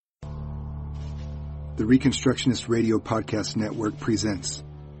the Reconstructionist Radio Podcast Network presents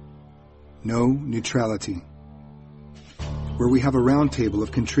No Neutrality, where we have a roundtable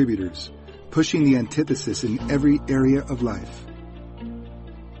of contributors pushing the antithesis in every area of life.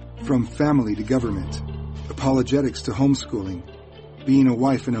 From family to government, apologetics to homeschooling, being a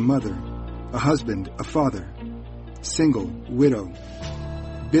wife and a mother, a husband, a father, single, widow,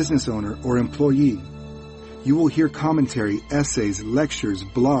 business owner, or employee. You will hear commentary, essays, lectures,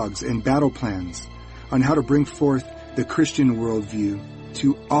 blogs, and battle plans on how to bring forth the Christian worldview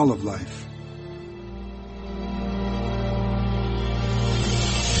to all of life.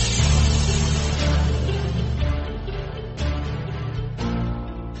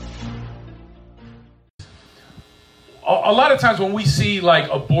 A lot of times when we see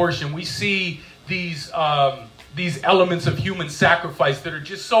like abortion, we see these elements of human sacrifice that are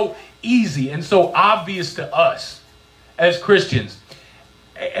just so easy and so obvious to us as Christians.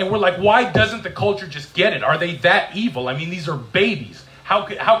 And we're like, why doesn't the culture just get it? Are they that evil? I mean, these are babies. How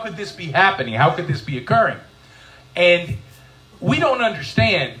could this be happening? How could this be occurring? And we don't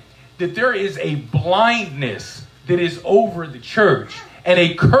understand that there is a blindness that is over the church and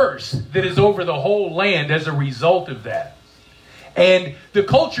a curse that is over the whole land as a result of that. And the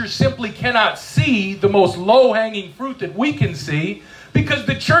culture simply cannot see the most low-hanging fruit that we can see because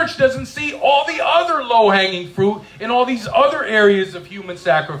the church doesn't see all the other low-hanging fruit in all these other areas of human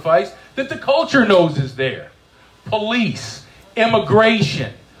sacrifice that the culture knows is there. Police,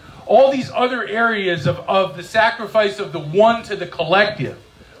 immigration, all these other areas of the sacrifice of the one to the collective,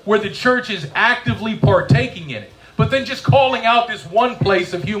 where the church is actively partaking in it. But then just calling out this one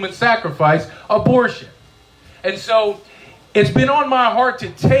place of human sacrifice, abortion. And so it's been on my heart to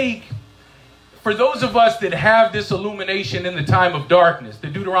take, for those of us that have this illumination in the time of darkness, the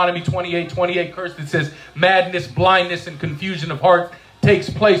Deuteronomy 28:28 curse that says madness, blindness, and confusion of heart takes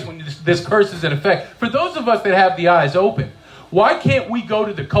place when this curse is in effect. For those of us that have the eyes open, why can't we go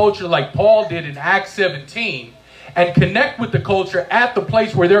to the culture like Paul did in Acts 17 and connect with the culture at the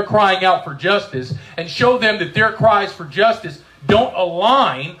place where they're crying out for justice and show them that their cries for justice don't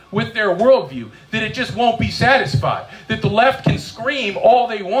align with their worldview, that it just won't be satisfied, that the left can scream all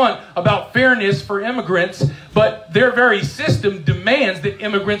they want about fairness for immigrants, but their very system demands that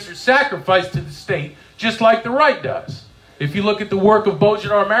immigrants are sacrificed to the state, just like the right does. If you look at the work of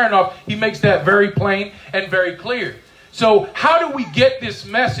Bojidar Marinov, he makes that very plain and very clear. So how do we get this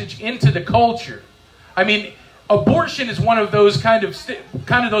message into the culture? I mean, abortion is one of those kind of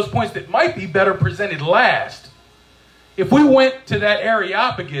those points that might be better presented last. If we went to that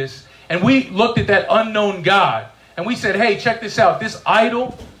Areopagus and we looked at that unknown God and we said, hey, check this out, this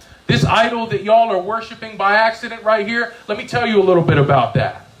idol that y'all are worshiping by accident right here, let me tell you a little bit about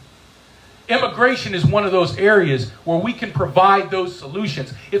that. Immigration is one of those areas where we can provide those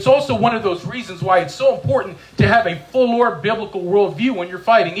solutions. It's also one of those reasons why it's so important to have a full-or biblical worldview when you're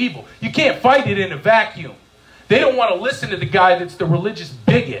fighting evil. You can't fight it in a vacuum. They don't want to listen to the guy that's the religious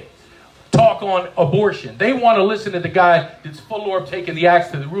bigot talk on abortion. They want to listen to the guy that's full-or taking the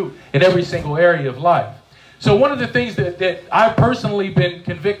axe to the root in every single area of life. So one of the things that I've personally been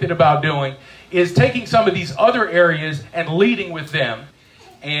convicted about doing is taking some of these other areas and leading with them.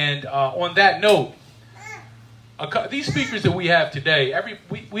 And on that note, these speakers that we have today,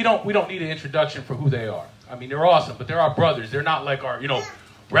 we don't need an introduction for who they are. I mean, they're awesome, but they're our brothers. They're not like our,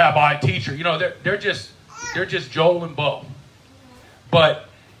 rabbi, teacher. They're just Joel and Bo. But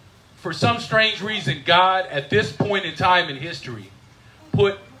for some strange reason, God, at this point in time in history,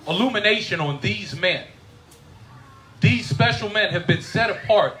 put illumination on these men. These special men have been set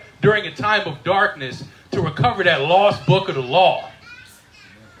apart during a time of darkness to recover that lost book of the law.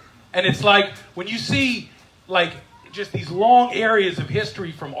 And it's like when you see like just these long areas of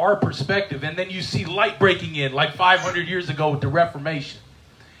history from our perspective, and then you see light breaking in like 500 years ago with the Reformation.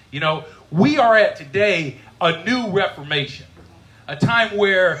 We are at today a new Reformation, a time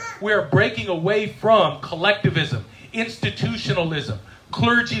where we're breaking away from collectivism, institutionalism,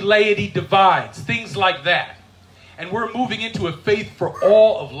 clergy-laity divides, things like that. And we're moving into a faith for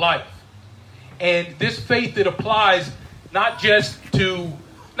all of life. And this faith that applies not just to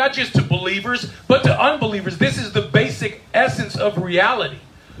believers, but to unbelievers. This is the basic essence of reality.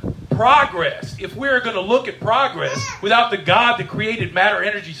 Progress. If we're going to look at progress without the God that created matter,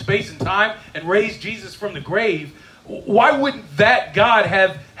 energy, space, and time and raised Jesus from the grave, why wouldn't that God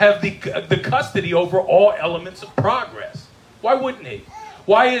have the custody over all elements of progress? Why wouldn't he?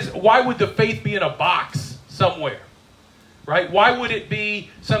 Why would the faith be in a box somewhere? Right? Why would it be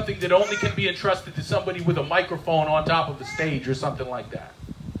something that only can be entrusted to somebody with a microphone on top of the stage or something like that?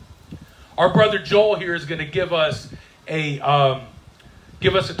 Our brother Joel here is going to give us a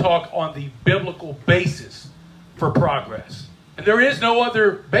give us a talk on the biblical basis for progress. And there is no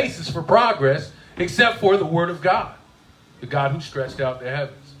other basis for progress except for the Word of God, the God who stretched out the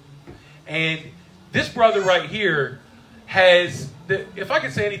heavens. And this brother right here has, if I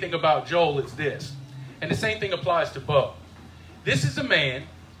can say anything about Joel, it's this. And the same thing applies to Bo. This is a man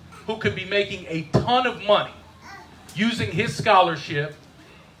who could be making a ton of money using his scholarship.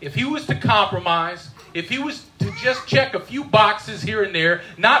 If he was to compromise, if he was to just check a few boxes here and there,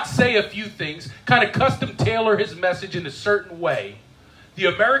 not say a few things, kind of custom tailor his message in a certain way, the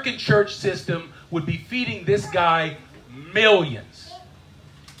American church system would be feeding this guy millions.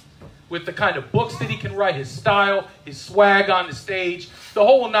 With the kind of books that he can write, his style, his swag on the stage, the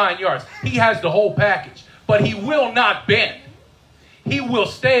whole 9 yards. He has the whole package. But he will not bend. He will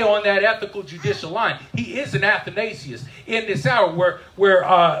stay on that ethical judicial line. He is an Athanasius in this hour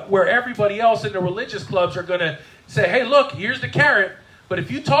where everybody else in the religious clubs are going to say, hey, look, here's the carrot. But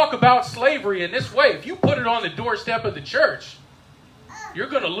if you talk about slavery in this way, if you put it on the doorstep of the church, you're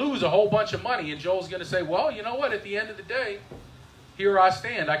going to lose a whole bunch of money. And Joel's going to say, well, you know what? At the end of the day, here I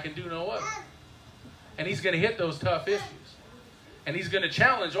stand. I can do no other. And he's going to hit those tough issues. And he's going to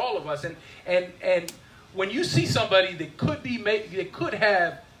challenge all of us. And when you see somebody that could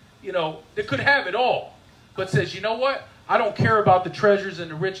have it all, but says, you know what? I don't care about the treasures and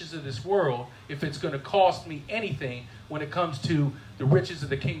the riches of this world if it's going to cost me anything when it comes to the riches of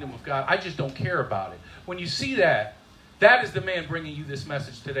the kingdom of God. I just don't care about it. When you see that, that is the man bringing you this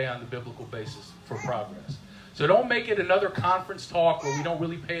message today on the biblical basis for progress. So don't make it another conference talk where we don't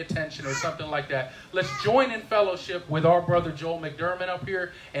really pay attention or something like that. Let's join in fellowship with our brother Joel McDermott up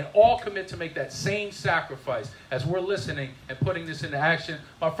here and all commit to make that same sacrifice as we're listening and putting this into action.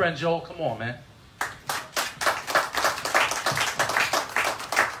 My friend Joel, come on, man.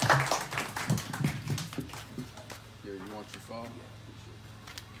 Here, you want your phone?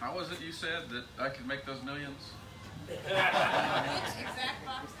 How was it you said that I could make those millions? Exact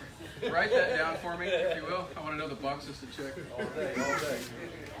boxes. Write that down for me, if you will. I want to know the boxes to check. All day.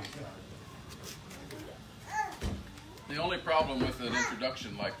 The only problem with an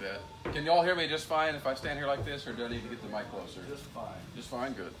introduction like that, can you all hear me just fine if I stand here like this, or do I need to get the mic closer? Just fine. Just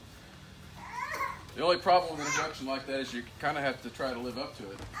fine? Good. The only problem with an introduction like that is you kind of have to try to live up to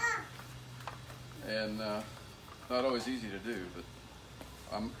it. And not always easy to do, but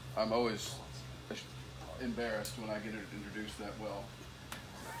I'm always embarrassed when I get introduced that well.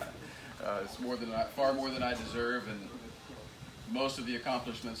 It's far more than I deserve, and most of the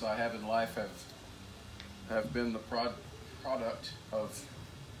accomplishments I have in life have been the product of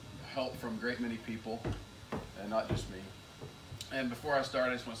help from a great many people, and not just me. And before I start,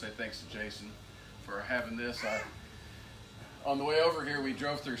 I just want to say thanks to Jason for having this. On the way over here, we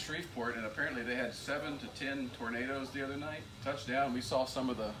drove through Shreveport, and apparently they had 7 to 10 tornadoes the other night. Touchdown. We saw some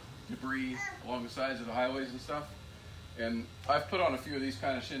of the debris along the sides of the highways and stuff. And I've put on a few of these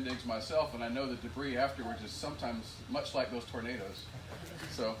kind of shindigs myself, and I know the debris afterwards is sometimes much like those tornadoes.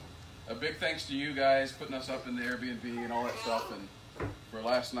 So a big thanks to you guys putting us up in the Airbnb and all that stuff, and for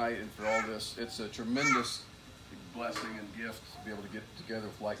last night and for all this. It's a tremendous blessing and gift to be able to get together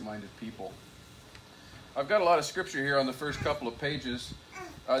with like-minded people. I've got a lot of scripture here on the first couple of pages.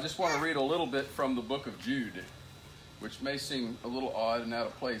 I just want to read a little bit from the book of Jude, which may seem a little odd and out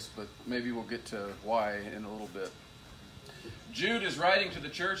of place, but maybe we'll get to why in a little bit. Jude is writing to the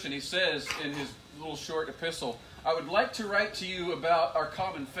church, and he says in his little short epistle, I would like to write to you about our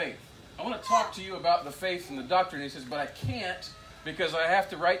common faith. I want to talk to you about the faith and the doctrine. He says, but I can't because I have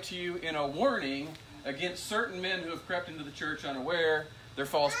to write to you in a warning against certain men who have crept into the church unaware, they're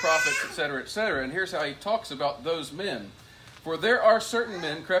false prophets, etc., etc. And here's how he talks about those men. For there are certain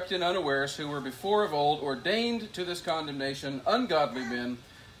men crept in unawares who were before of old ordained to this condemnation, ungodly men,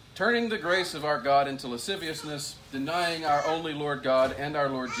 turning the grace of our God into lasciviousness, denying our only Lord God and our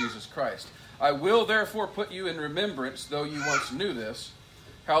Lord Jesus Christ. I will therefore put you in remembrance, though you once knew this,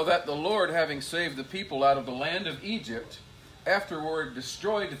 how that the Lord, having saved the people out of the land of Egypt, afterward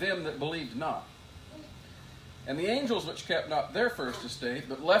destroyed them that believed not. And the angels which kept not their first estate,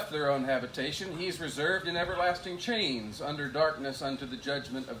 but left their own habitation, he's reserved in everlasting chains, under darkness unto the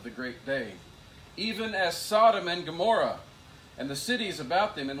judgment of the great day. Even as Sodom and Gomorrah, and the cities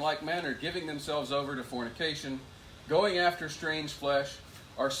about them in like manner, giving themselves over to fornication, going after strange flesh,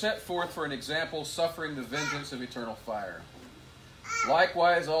 are set forth for an example, suffering the vengeance of eternal fire.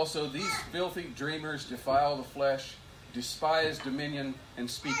 Likewise also these filthy dreamers defile the flesh, despise dominion, and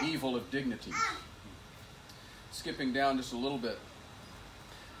speak evil of dignities. Skipping down just a little bit.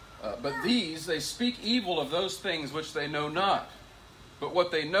 But these, they speak evil of those things which they know not, but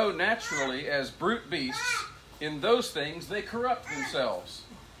what they know naturally as brute beasts, in those things they corrupt themselves.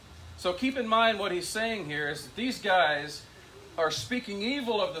 So keep in mind what he's saying here is that these guys are speaking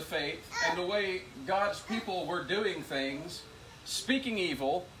evil of the faith and the way God's people were doing things, speaking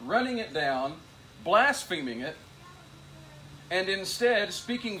evil, running it down, blaspheming it, and instead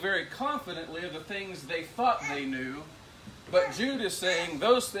speaking very confidently of the things they thought they knew. But Jude is saying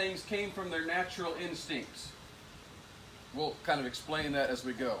those things came from their natural instincts. We'll kind of explain that as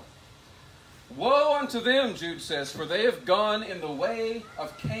we go. Woe unto them, Jude says, for they have gone in the way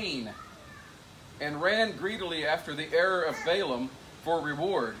of Cain, and ran greedily after the error of Balaam for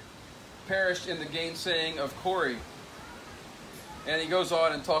reward, perished in the gainsaying of Corey. And he goes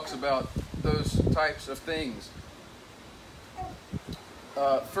on and talks about those types of things.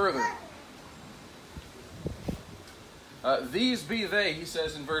 Further, these be they, he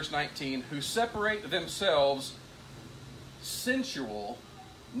says in verse 19, who separate themselves sensual,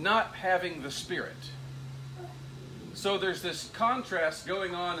 not having the Spirit. So there's this contrast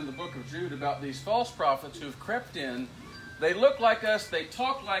going on in the book of Jude about these false prophets who have crept in. They look like us, they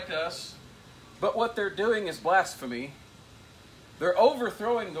talk like us, but what they're doing is blasphemy. They're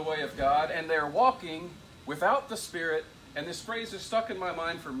overthrowing the way of God, and they're walking without the Spirit. And this phrase is stuck in my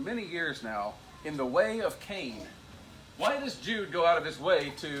mind for many years now, in the way of Cain. Why does Jude go out of his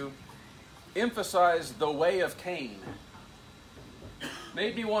way to emphasize the way of Cain?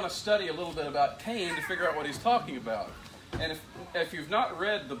 Made me want to study a little bit about Cain to figure out what he's talking about. And if you've not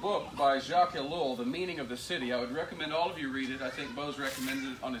read the book by Jacques Ellul, The Meaning of the City, I would recommend all of you read it. I think Bo's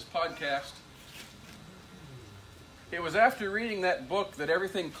recommended it on his podcast. It was after reading that book that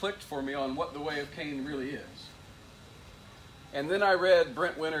everything clicked for me on what the way of Cain really is. And then I read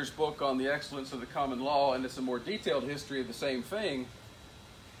Brent Winter's book on the excellence of the common law, and it's a more detailed history of the same thing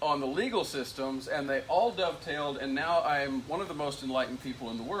on the legal systems, and they all dovetailed, and now I am one of the most enlightened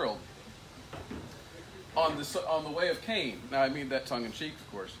people in the world on the way of Cain. Now, I mean that tongue-in-cheek,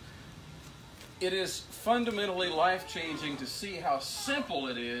 of course. It is fundamentally life-changing to see how simple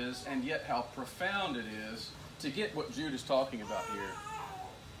it is, and yet how profound it is to get what Jude is talking about here.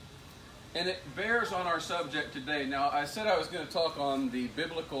 And it bears on our subject today. Now, I said I was going to talk on the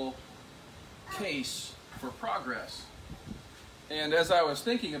biblical case for progress. And as I was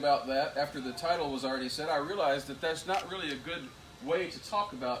thinking about that, after the title was already said, I realized that that's not really a good way to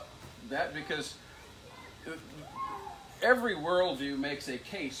talk about that, because every worldview makes a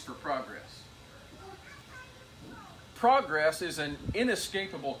case for progress. Progress is an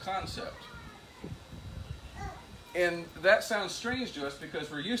inescapable concept. And that sounds strange to us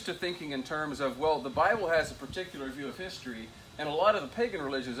because we're used to thinking in terms of, well, the Bible has a particular view of history, and a lot of the pagan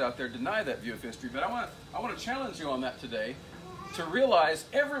religions out there deny that view of history. But I want to challenge you on that today, to realize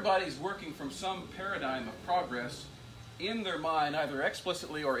everybody's working from some paradigm of progress in their mind, either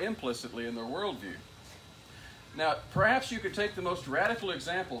explicitly or implicitly in their worldview. Now, perhaps you could take the most radical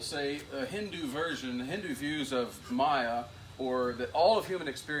example, say a Hindu views of Maya, or that all of human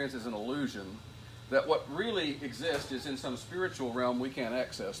experience is an illusion, that what really exists is in some spiritual realm we can't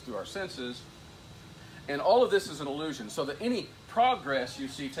access through our senses. And all of this is an illusion, so that any progress you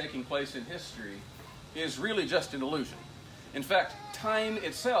see taking place in history is really just an illusion. In fact, time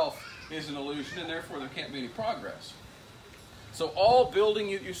itself is an illusion, and therefore there can't be any progress. So all building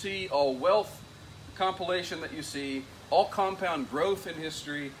you see, all wealth compilation that you see, all compound growth in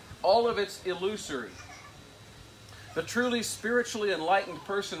history, all of it's illusory. The truly spiritually enlightened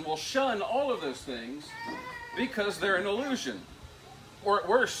person will shun all of those things because they're an illusion. Or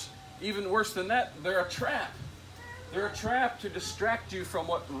worse, even worse than that, they're a trap. They're a trap to distract you from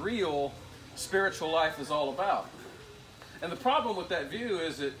what real spiritual life is all about. And the problem with that view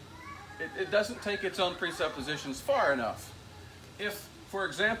is that it doesn't take its own presuppositions far enough. If, for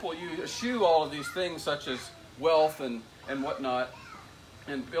example, you eschew all of these things such as wealth and whatnot,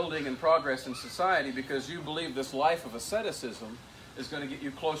 and building and progress in society because you believe this life of asceticism is going to get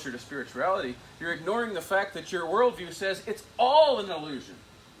you closer to spirituality, you're ignoring the fact that your worldview says it's all an illusion.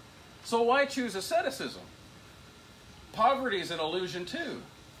 So why choose asceticism? Poverty is an illusion too.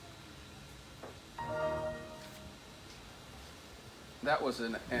 That was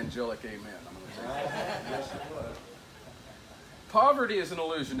an angelic amen, I'm going to say. Yes, it was. Poverty is an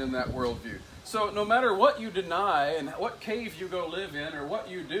illusion in that worldview. So no matter what you deny and what cave you go live in or what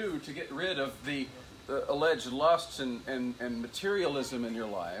you do to get rid of the alleged lusts and materialism in your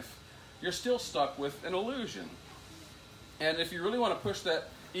life, you're still stuck with an illusion. And if you really want to push that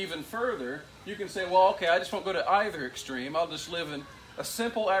even further, you can say, well, okay, I just won't go to either extreme. I'll just live in a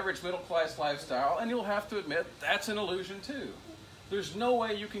simple average middle-class lifestyle, and you'll have to admit that's an illusion too. There's no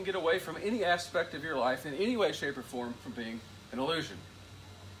way you can get away from any aspect of your life in any way, shape, or form from being an illusion.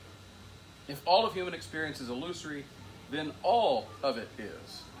 If all of human experience is illusory, then all of it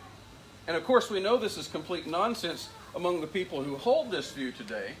is. And of course, we know this is complete nonsense among the people who hold this view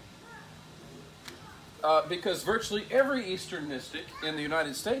today, because virtually every Eastern mystic in the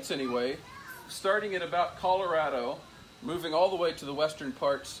United States anyway, starting at about Colorado, moving all the way to the western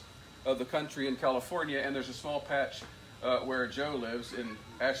parts of the country in California, and there's a small patch where Joe lives in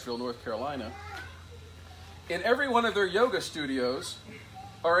Asheville, North Carolina. In every one of their yoga studios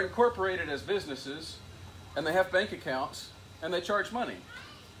are incorporated as businesses, and they have bank accounts, and they charge money.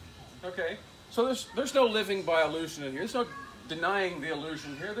 Okay? So there's no living by illusion in here. There's no denying the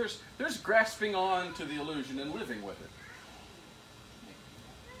illusion here. There's grasping on to the illusion and living with it.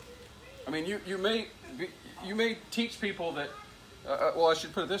 I mean, you may teach people that, well, I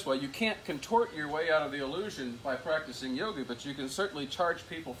should put it this way, you can't contort your way out of the illusion by practicing yoga, but you can certainly charge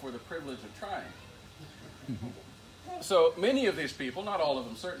people for the privilege of trying. So many of these people, not all of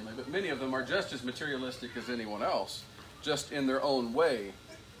them certainly, but many of them are just as materialistic as anyone else, just in their own way.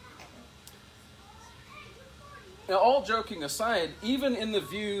 Now, all joking aside, even in the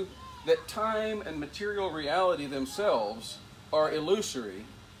view that time and material reality themselves are illusory,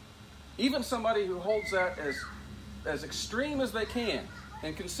 even somebody who holds that as extreme as they can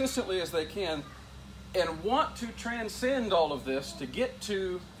and consistently as they can and want to transcend all of this to get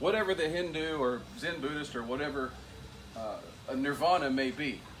to whatever the Hindu or Zen Buddhist or whatever a nirvana may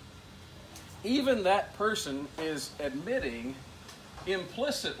be, even that person is admitting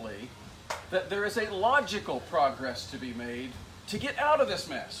implicitly that there is a logical progress to be made to get out of this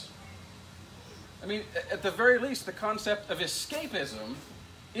mess. I mean, at the very least, the concept of escapism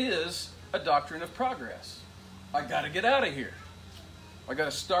is a doctrine of progress. I got to get out of here. I got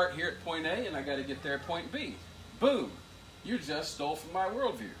to start here at point A and I got to get there at point B. Boom. You just stole from my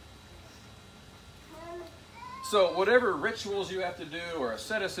worldview. So whatever rituals you have to do or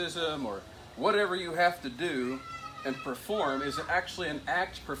asceticism or whatever you have to do and perform is actually an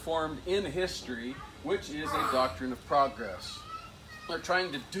act performed in history, which is a doctrine of progress. They're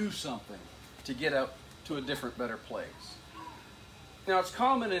trying to do something to get out to a different, better place. Now, it's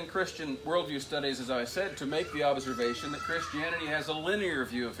common in Christian worldview studies, as I said, to make the observation that Christianity has a linear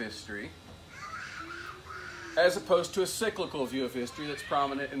view of history as opposed to a cyclical view of history that's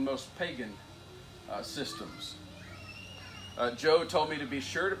prominent in most pagan systems. Joe told me to be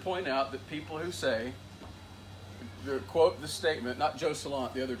sure to point out that people who say, quote the statement, not Joe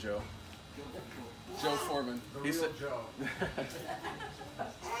Salant, the other Joe, Joe Foreman. The real Joe.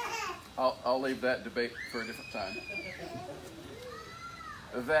 I'll leave that debate for a different time.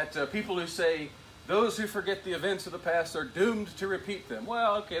 That people who say those who forget the events of the past are doomed to repeat them.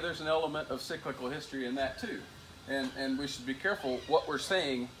 Well, okay, there's an element of cyclical history in that too. And we should be careful what we're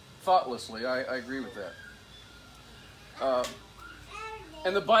saying thoughtlessly. I agree with that.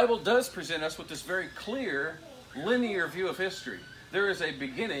 And the Bible does present us with this very clear, linear view of history. There is a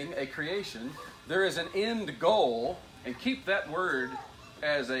beginning, a creation. There is an end goal. And keep that word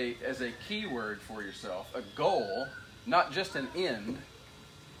as a key word for yourself. A goal, not just an end,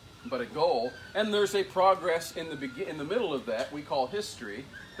 but a goal. And there's a progress in the middle of that we call history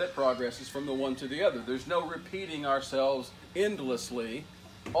that progresses from the one to the other. There's no repeating ourselves endlessly,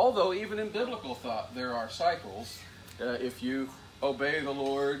 although even in biblical thought there are cycles. If you obey the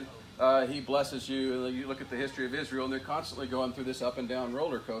Lord, He blesses you. You look at the history of Israel and they're constantly going through this up and down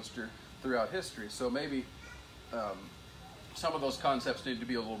roller coaster throughout history. So maybe some of those concepts need to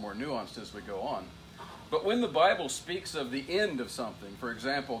be a little more nuanced as we go on. But when the Bible speaks of the end of something, for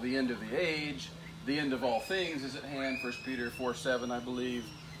example, the end of the age, the end of all things is at hand, 1 Peter 4:7, I believe,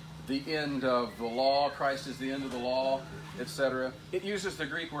 the end of the law, Christ is the end of the law, etc. It uses the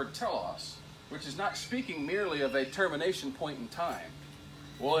Greek word telos, which is not speaking merely of a termination point in time.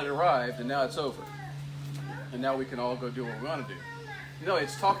 Well, it arrived and now it's over. And now we can all go do what we want to do. No,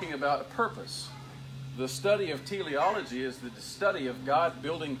 it's talking about a purpose. The study of teleology is the study of God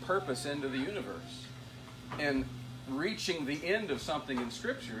building purpose into the universe. And reaching the end of something in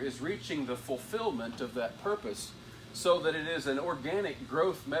Scripture is reaching the fulfillment of that purpose so that it is an organic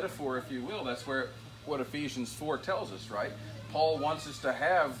growth metaphor, if you will. That's what Ephesians 4 tells us, right? Paul wants us to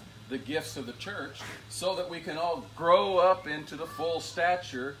have the gifts of the church so that we can all grow up into the full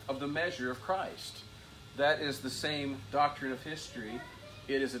stature of the measure of Christ. That is the same doctrine of history.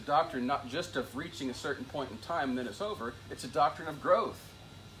 It is a doctrine not just of reaching a certain point in time and then it's over. It's a doctrine of growth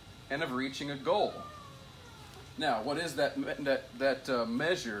and of reaching a goal. Now, what is that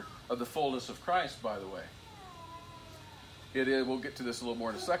measure of the fullness of Christ, by the way? It is, we'll get to this a little more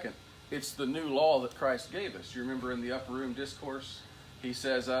in a second. It's the new law that Christ gave us. You remember in the Upper Room Discourse, He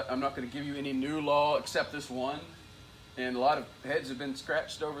says, I'm not going to give you any new law except this one. And a lot of heads have been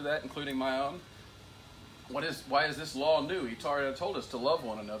scratched over that, including my own. Why is this law new? He already told us to love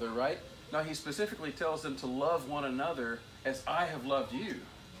one another, right? No, he specifically tells them to love one another as I have loved you.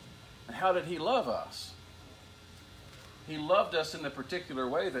 And how did he love us? He loved us in the particular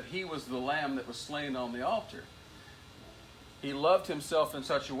way that he was the lamb that was slain on the altar. He loved himself in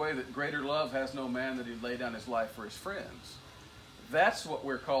such a way that greater love has no man that he'd lay down his life for his friends. That's what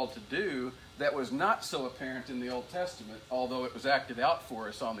we're called to do. That was not so apparent in the Old Testament, although it was acted out for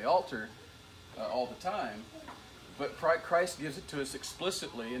us on the altar all the time. But Christ gives it to us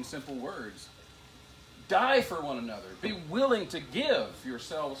explicitly in simple words. Die for one another. Be willing to give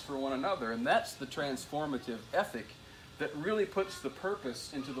yourselves for one another. And that's the transformative ethic that really puts the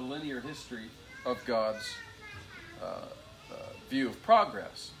purpose into the linear history of God's view of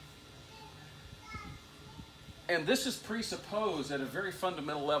progress. And this is presupposed at a very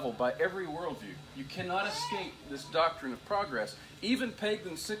fundamental level by every worldview. You cannot escape this doctrine of progress. Even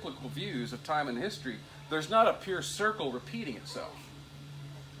pagan cyclical views of time and history, there's not a pure circle repeating itself.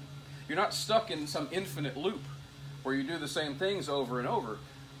 You're not stuck in some infinite loop where you do the same things over and over.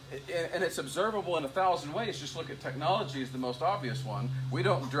 And it's observable in 1,000 ways. Just look at technology as the most obvious one. We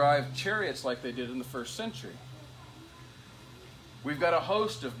don't drive chariots like they did in the first century. We've got a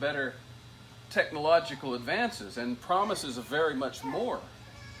host of better technological advances and promises of very much more.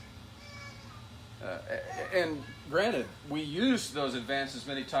 And granted, we use those advances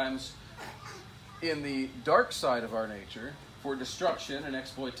many times in the dark side of our nature for destruction and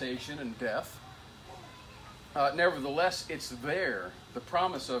exploitation and death. Nevertheless, it's there. The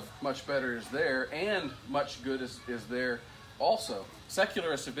promise of much better is there, and much good is there also.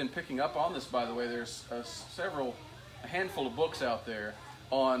 Secularists have been picking up on this, by the way. There's a handful of books out there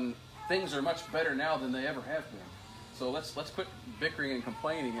on things are much better now than they ever have been. So let's quit bickering and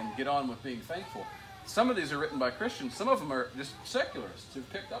complaining and get on with being thankful. Some of these are written by Christians. Some of them are just secularists who've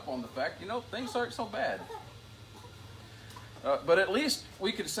picked up on the fact, things aren't so bad. But at least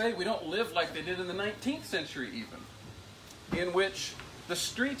we could say we don't live like they did in the 19th century even, in which the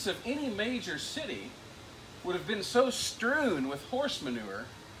streets of any major city would have been so strewn with horse manure,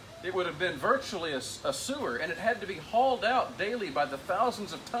 it would have been virtually a sewer, and it had to be hauled out daily by the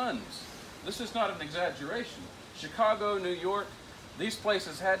thousands of tons. This is not an exaggeration. Chicago, New York, these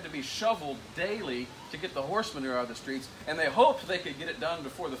places had to be shoveled daily to get the horse manure out of the streets, and they hoped they could get it done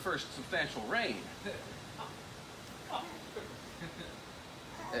before the first substantial rain.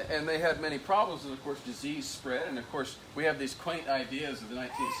 And they had many problems, and of course disease spread, and of course we have these quaint ideas of the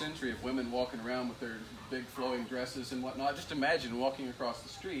 19th century of women walking around with their big flowing dresses and whatnot. Just imagine walking across the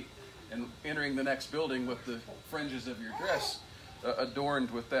street and entering the next building with the fringes of your dress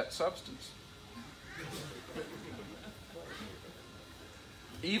adorned with that substance.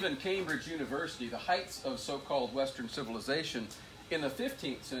 Even Cambridge University, the heights of so-called Western civilization in the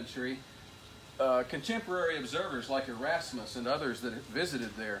 15th century, contemporary observers like Erasmus and others that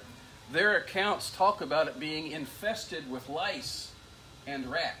visited there, their accounts talk about it being infested with lice and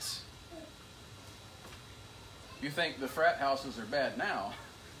rats. You think the frat houses are bad now.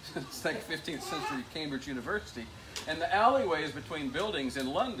 Think 15th century Cambridge University. And the alleyways between buildings in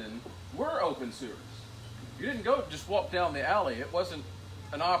London were open sewers. You didn't just walk down the alley. It wasn't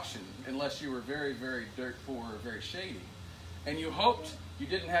an option unless you were very, very dirt poor or very shady. And you hoped you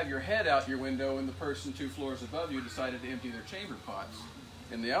didn't have your head out your window and the person 2 floors above you decided to empty their chamber pots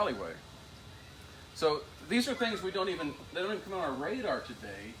in the alleyway. So these are things they don't even come on our radar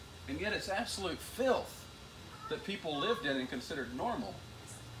today, and yet it's absolute filth that people lived in and considered normal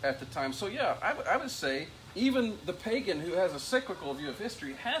at the time. So yeah, I would say even the pagan who has a cyclical view of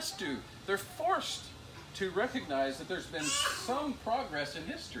history they're forced to recognize that there's been some progress in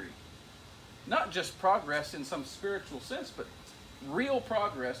history. Not just progress in some spiritual sense, but real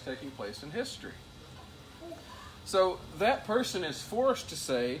progress taking place in history. So that person is forced to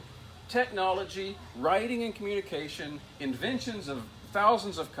say technology, writing and communication, inventions of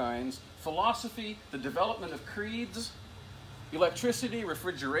thousands of kinds, philosophy, the development of creeds, electricity,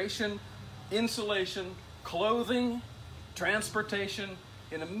 refrigeration, insulation, clothing, transportation,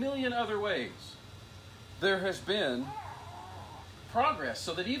 in a million other ways. There has been progress,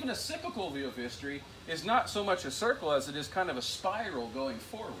 so that even a cyclical view of history is not so much a circle as it is kind of a spiral going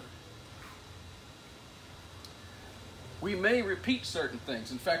forward. We may repeat certain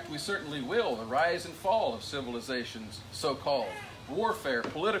things. In fact, we certainly will. The rise and fall of civilizations, so-called, warfare,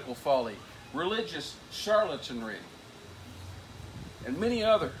 political folly, religious charlatanry, and many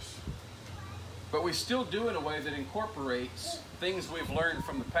others. But we still do it in a way that incorporates things we've learned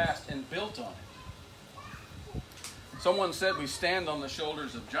from the past and built on it. Someone said we stand on the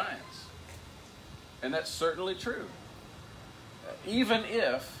shoulders of giants. And that's certainly true. even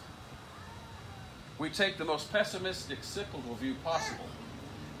if we take the most pessimistic, cyclical view possible,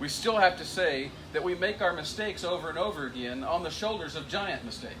 we still have to say that we make our mistakes over and over again on the shoulders of giant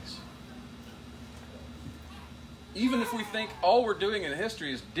mistakes. Even if we think all we're doing in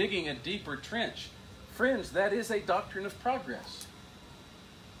history is digging a deeper trench, friends, that is a doctrine of progress.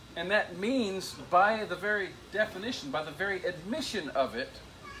 And that means, by the very definition, by the very admission of it,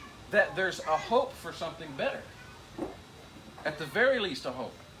 that there's a hope for something better. At the very least, a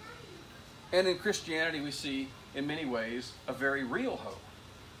hope. And in Christianity, we see, in many ways, a very real hope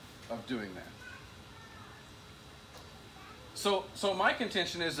of doing that. So my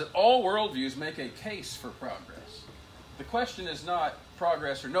contention is that all worldviews make a case for progress. The question is not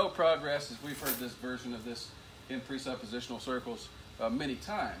progress or no progress, as we've heard this version of this in presuppositional circles many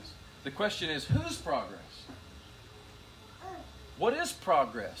times. The question is, whose progress? What is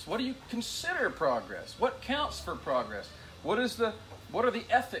progress? What do you consider progress? What counts for progress? What are the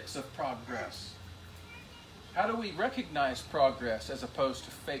ethics of progress? How do we recognize progress as opposed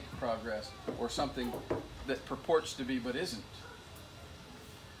to fake progress or something that purports to be but isn't?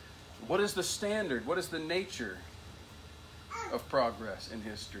 What is the standard? What is the nature of progress in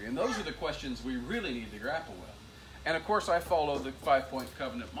history? And those are the questions we really need to grapple with. And of course, I follow the 5-point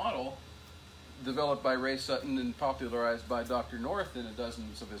covenant model developed by Ray Sutton and popularized by Dr. North in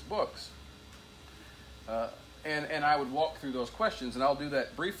dozens of his books. And I would walk through those questions, and I'll do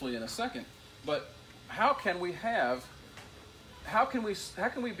that briefly in a second. But how can we be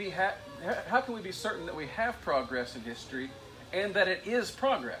certain that we have progress in history and that it is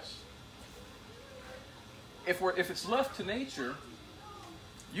progress? If it's left to nature,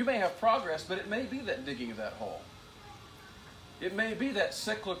 you may have progress, but it may be that digging of that hole. It may be that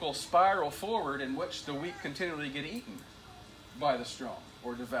cyclical spiral forward in which the weak continually get eaten by the strong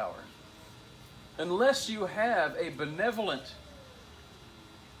or devoured. Unless you have a benevolent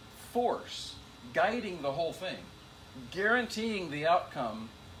force guiding the whole thing, guaranteeing the outcome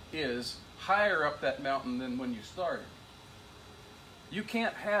is higher up that mountain than when you started, you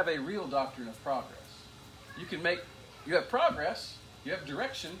can't have a real doctrine of progress. You have progress, you have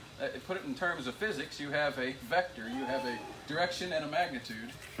direction. Put it in terms of physics, you have a vector, you have a direction and a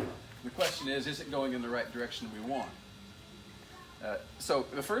magnitude. The question is it going in the right direction we want? So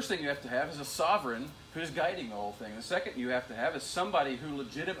the first thing you have to have is a sovereign who's guiding the whole thing. The second you have to have is somebody who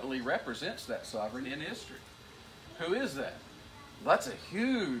legitimately represents that sovereign in history. Who is that? That's a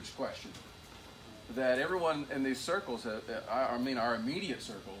huge question that everyone in these circles, our immediate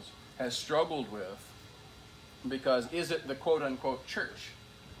circles, has struggled with, because is it the quote-unquote church?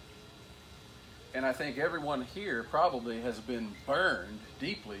 And I think everyone here probably has been burned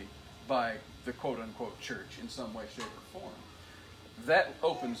deeply by the quote-unquote church in some way, shape, or form. That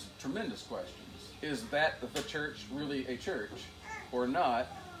opens tremendous questions. Is that the church really a church or not?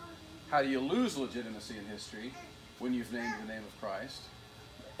 How do you lose legitimacy in history when you've named the name of Christ?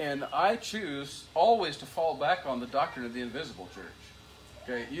 And I choose always to fall back on the doctrine of the invisible church.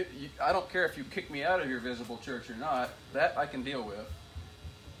 Okay, I don't care if you kick me out of your visible church or not. That I can deal with.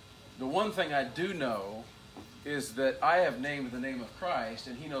 The one thing I do know is that I have named the name of Christ,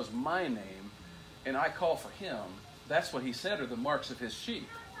 and He knows my name, and I call for Him. That's what He said are the marks of His sheep.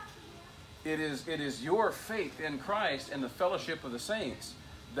 It is your faith in Christ and the fellowship of the saints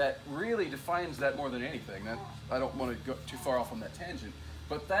that really defines that more than anything. I don't want to go too far off on that tangent,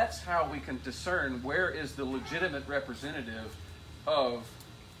 but that's how we can discern where is the legitimate representative of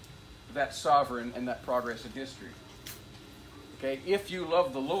that sovereign and that progress in history. Okay, if you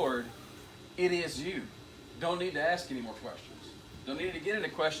love the Lord, it is you. Don't need to ask any more questions. Don't need to get into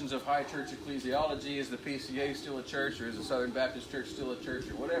questions of high church ecclesiology. Is the PCA still a church, or is the Southern Baptist Church still a church,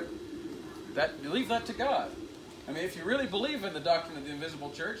 or whatever? Leave that to God. I mean, if you really believe in the doctrine of the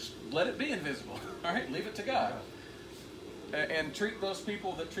invisible church, let it be invisible. All right, leave it to God. And treat those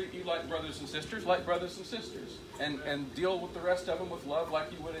people that treat you like brothers and sisters, and deal with the rest of them with love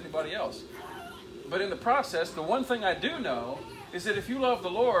like you would anybody else. But in the process, the one thing I do know is that if you love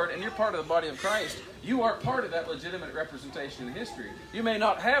the Lord and you're part of the body of Christ, you are part of that legitimate representation in history. You may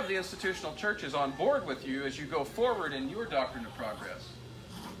not have the institutional churches on board with you as you go forward in your doctrine of progress,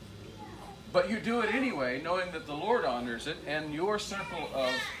 but you do it anyway, knowing that the Lord honors it, and your circle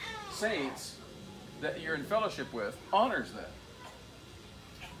of saints that you're in fellowship with honors that.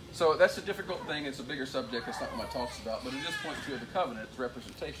 So that's a difficult thing. It's a bigger subject. That's not what my talk's about. But it is point 2 of the covenant. It's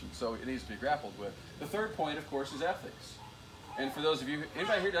representation. So it needs to be grappled with. The third point, of course, is ethics. And for those of you,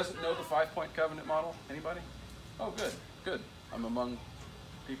 anybody here doesn't know the 5-point covenant model? Anybody? Oh, good. Good. I'm among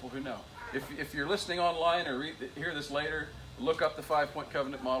people who know. If you're listening online or hear this later, Look up the 5-point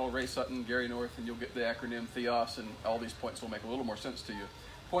covenant model, Ray Sutton, Gary North, and you'll get the acronym Theos, and all these points will make a little more sense to you.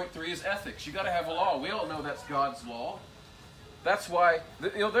 Point 3 is ethics. You got to have a law. We all know that's God's law. That's why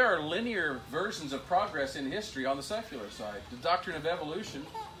there are linear versions of progress in history on the secular side. The doctrine of evolution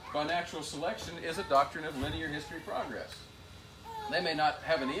by natural selection is a doctrine of linear history progress. They may not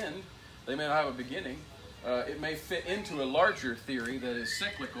have an end. They may not have a beginning. It may fit into a larger theory that is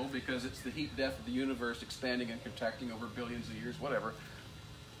cyclical because it's the heat death of the universe expanding and contracting over billions of years, whatever.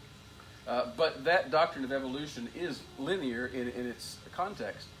 But that doctrine of evolution is linear in its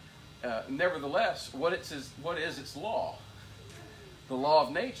context. Nevertheless, what is its law? The law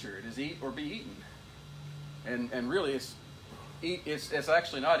of nature. It is eat or be eaten. And really, it's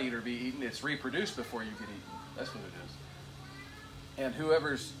actually not eat or be eaten. It's reproduce before you get eaten. That's what it is. And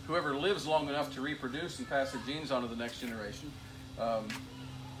whoever lives long enough to reproduce and pass their genes on to the next generation,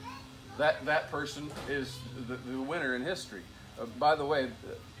 that person is the winner in history. By the way,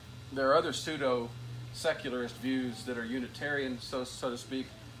 there are other pseudo-secularist views that are Unitarian, so to speak.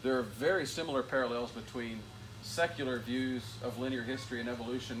 There are very similar parallels between secular views of linear history and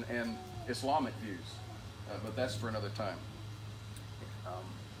evolution and Islamic views, but that's for another time.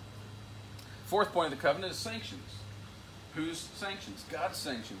 Fourth point of the covenant is sanctions. Whose sanctions? God's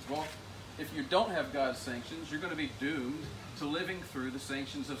sanctions. Well, if you don't have God's sanctions, you're going to be doomed to living through the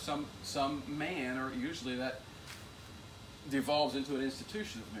sanctions of some man, or usually that devolves into an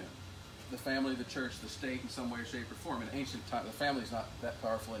institution of men. The family, the church, the state in some way, shape, or form. In ancient times, the family's not that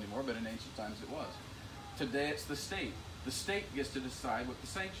powerful anymore, but in ancient times it was. Today it's the state. The state gets to decide what the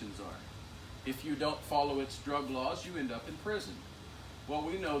sanctions are. If you don't follow its drug laws, you end up in prison. Well,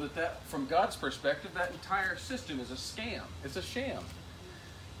 we know that from God's perspective, that entire system is a scam. It's a sham.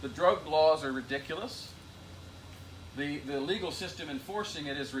 The drug laws are ridiculous. The legal system enforcing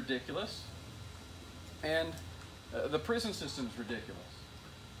it is ridiculous. And the prison system is ridiculous.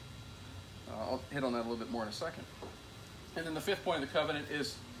 I'll hit on that a little bit more in a second. And then the fifth point of the covenant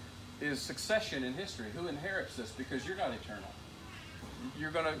is succession in history. Who inherits this? Because you're not eternal.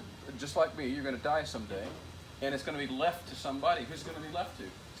 You're going to, just like me, you're going to die someday. And it's going to be left to somebody. Who's going to be left to?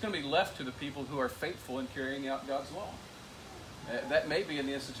 It's going to be left to the people who are faithful in carrying out God's law. That may be in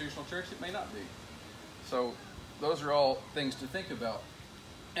the institutional church. It may not be. So those are all things to think about.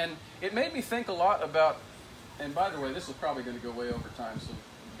 And it made me think a lot about, and by the way, this is probably going to go way over time, so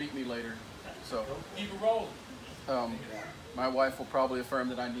beat me later. So keep it rolling. My wife will probably affirm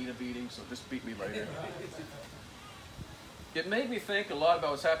that I need a beating, so just beat me later. It made me think a lot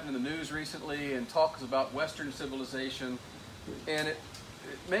about what's happened in the news recently and talks about Western civilization. And it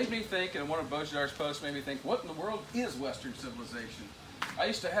made me think, and one of Beaujart's posts made me think, what in the world is Western civilization? I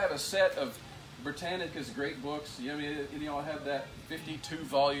used to have a set of Britannica's great books. You know, I have that 52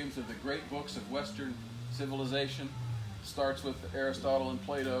 volumes of the great books of Western civilization. Starts with Aristotle and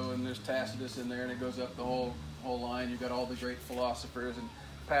Plato, and there's Tacitus in there, and it goes up the whole line. You've got all the great philosophers, and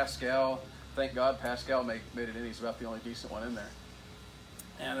Pascal. Thank God Pascal made it in. He's about the only decent one in there.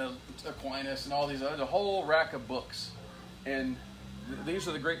 And Aquinas and all these others, a whole rack of books. And these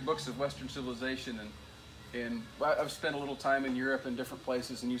are the great books of Western civilization. And I've spent a little time in Europe and different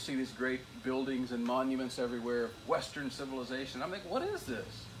places, and you see these great buildings and monuments everywhere of Western civilization. I'm like, what is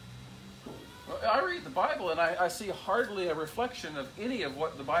this? Well, I read the Bible, and I see hardly a reflection of any of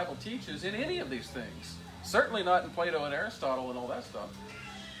what the Bible teaches in any of these things. Certainly not in Plato and Aristotle and all that stuff.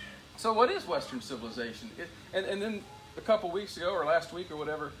 So what is Western civilization? And then a couple weeks ago, or last week or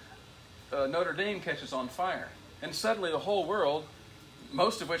whatever, Notre Dame catches on fire. And suddenly the whole world,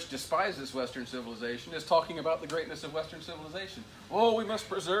 most of which despises Western civilization, is talking about the greatness of Western civilization. Oh, we must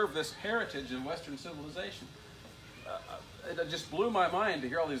preserve this heritage of Western civilization. It just blew my mind to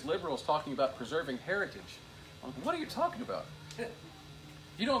hear all these liberals talking about preserving heritage. What are you talking about?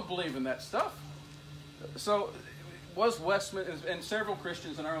 You don't believe in that stuff. So was Westminster, and several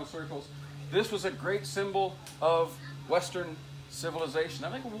Christians in our own circles, this was a great symbol of Western civilization.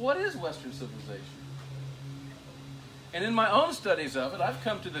 I'm like, well, what is Western civilization? And in my own studies of it, I've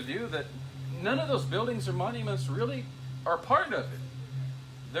come to the view that none of those buildings or monuments really are part of it.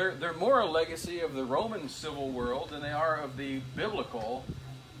 They're more a legacy of the Roman civil world than they are of the biblical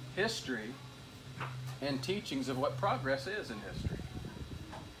history and teachings of what progress is in history.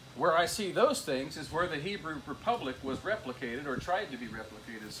 Where I see those things is where the Hebrew Republic was replicated or tried to be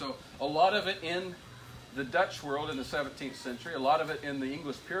replicated. So a lot of it in the Dutch world in the 17th century, a lot of it in the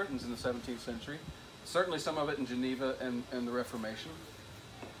English Puritans in the 17th century, certainly some of it in Geneva and the Reformation.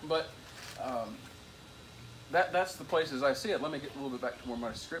 But that's the places I see it. Let me get a little bit back to more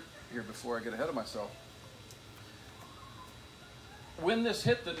my script here before I get ahead of myself. when this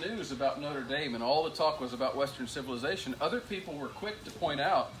hit the news about Notre Dame and all the talk was about Western civilization, other people were quick to point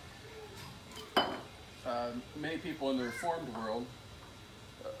out, many people in the Reformed world,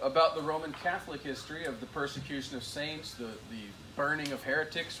 about the Roman Catholic history of the persecution of saints, the burning of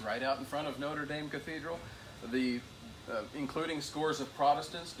heretics right out in front of Notre Dame Cathedral, including scores of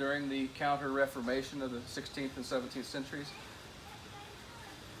Protestants during the Counter-Reformation of the 16th and 17th centuries.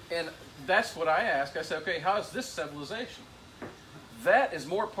 And that's what I ask. I say, okay, how is this civilization? That is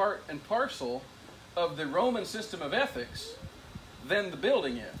more part and parcel of the Roman system of ethics than the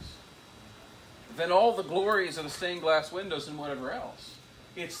building is, than all the glories of the stained glass windows and whatever else.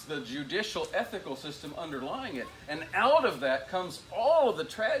 It's the judicial ethical system underlying it. And out of that comes all of the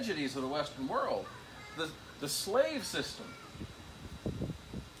tragedies of the Western world. The slave system,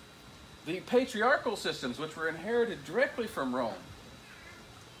 the patriarchal systems which were inherited directly from Rome,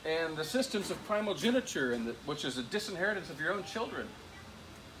 and the systems of primogeniture, which is a disinheritance of your own children.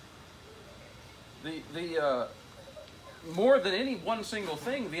 The more than any one single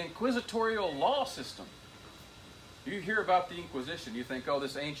thing, the inquisitorial law system. You hear about the Inquisition, you think, oh,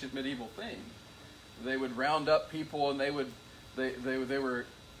 this ancient medieval thing. They would round up people, and they were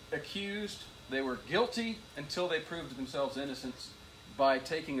accused, they were guilty until they proved themselves innocent by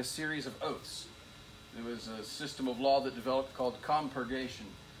taking a series of oaths. There was a system of law that developed called compurgation.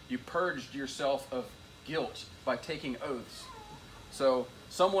 You purged yourself of guilt by taking oaths. So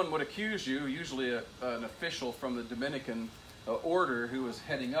someone would accuse you, usually an official from the Dominican order who was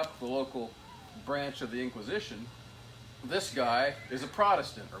heading up the local branch of the Inquisition. This guy is a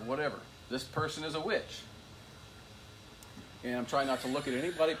Protestant or whatever. This person is a witch. And I'm trying not to look at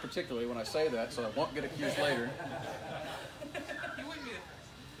anybody particularly when I say that, so I won't get accused later.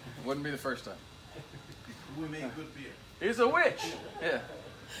 Wouldn't be the first time. We made good beer. He's a witch. Yeah.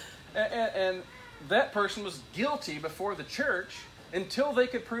 And that person was guilty before the church until they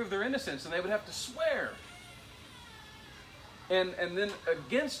could prove their innocence, and they would have to swear. And then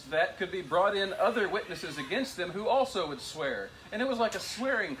against that could be brought in other witnesses against them who also would swear. And it was like a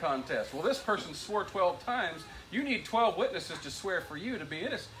swearing contest. Well, this person swore 12 times. You need 12 witnesses to swear for you to be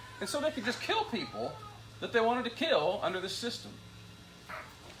innocent. And so they could just kill people that they wanted to kill under this system.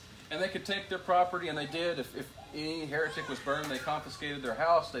 And they could take their property, and they did. If any heretic was burned, they confiscated their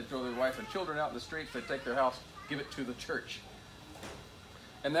house. They'd throw their wife and children out in the streets. They'd take their house, give it to the church.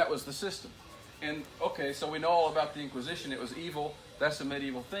 And that was the system. And, okay, so we know all about the Inquisition. It was evil. That's a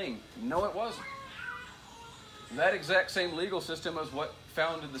medieval thing. No, it wasn't. That exact same legal system was what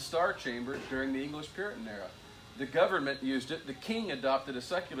founded the Star Chamber during the English Puritan era. The government used it. The king adopted a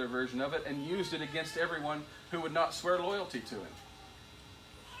secular version of it and used it against everyone who would not swear loyalty to him.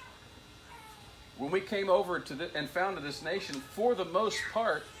 When we came over to and founded this nation, for the most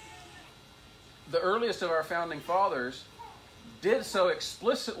part, the earliest of our founding fathers did so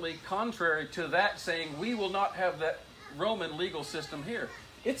explicitly contrary to that, saying we will not have that Roman legal system here.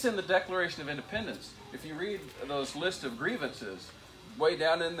 It's in the Declaration of Independence. If you read those list of grievances, way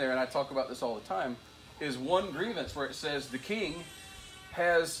down in there, and I talk about this all the time, is one grievance where it says the king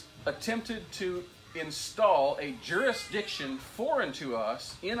has attempted to install a jurisdiction foreign to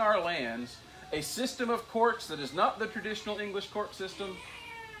us in our lands, a system of courts that is not the traditional English court system,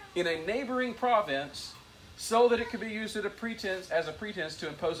 in a neighboring province, so that it could be used as a pretense to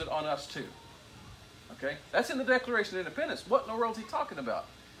impose it on us too. Okay? That's in the Declaration of Independence. What in the world is he talking about?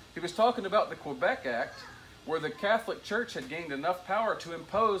 He was talking about the Quebec Act, where the Catholic Church had gained enough power to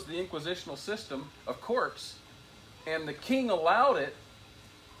impose the inquisitional system of courts, and the king allowed it,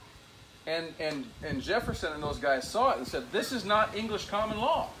 and Jefferson and those guys saw it and said, this is not English common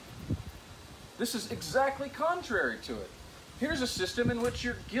law. This is exactly contrary to it. Here's a system in which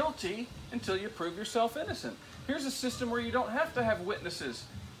you're guilty until you prove yourself innocent. Here's a system where you don't have to have witnesses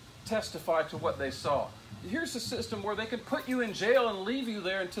testify to what they saw. Here's a system where they can put you in jail and leave you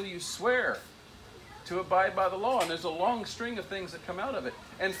there until you swear to abide by the law. And there's a long string of things that come out of it.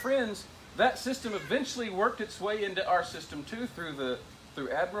 And friends, that system eventually worked its way into our system too through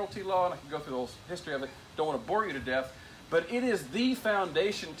admiralty law, and I can go through the whole history of it. Don't want to bore you to death. But it is the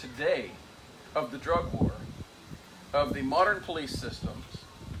foundation today of the drug war, of the modern police systems,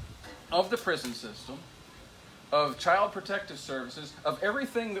 of the prison system, of child protective services, of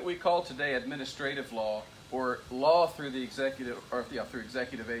everything that we call today administrative law or law through the executive through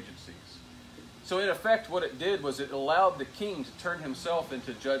executive agencies. So in effect, what it did was it allowed the king to turn himself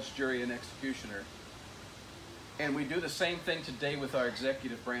into judge, jury, and executioner. And we do the same thing today with our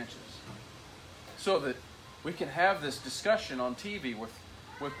executive branches. So that we can have this discussion on TV with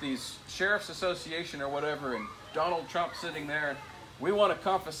these sheriff's association or whatever, and Donald Trump sitting there, We want to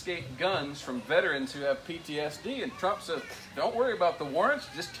confiscate guns from veterans who have PTSD, and Trump says, don't worry about the warrants,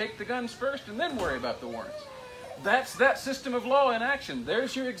 just take the guns first and then worry about the warrants. That's that system of law in action.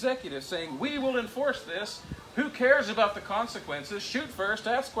 There's your executive saying, we will enforce this. Who cares about the consequences? Shoot first,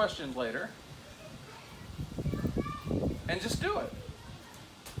 ask questions later. And just do it.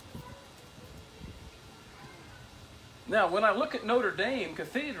 Now, when I look at Notre Dame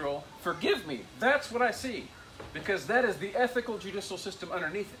Cathedral, forgive me, that's what I see. Because that is the ethical judicial system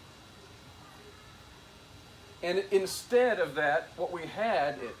underneath it. And instead of that, what we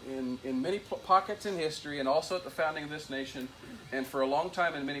had in many pockets in history, and also at the founding of this nation, and for a long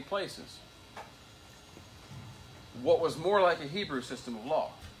time in many places, what was more like a Hebrew system of law,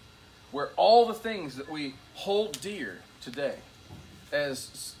 where all the things that we hold dear today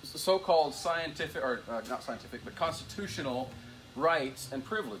as so-called scientific, or not scientific, but constitutional rights and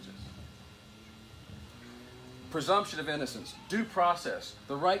privileges, presumption of innocence, due process,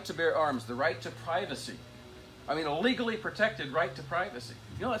 the right to bear arms, the right to privacy. I mean, a legally protected right to privacy.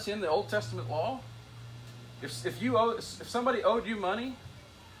 You know that's in the Old Testament law? If somebody owed you money,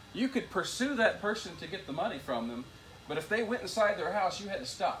 you could pursue that person to get the money from them, but if they went inside their house, you had to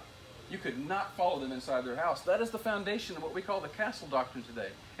stop. You could not follow them inside their house. That is the foundation of what we call the castle doctrine today,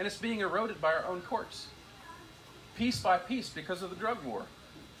 and it's being eroded by our own courts, piece by piece, because of the drug war.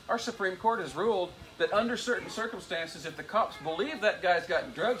 Our Supreme Court has ruled that under certain circumstances, if the cops believe that guy's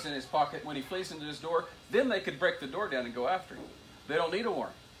got drugs in his pocket when he flees into his door, then they could break the door down and go after him. They don't need a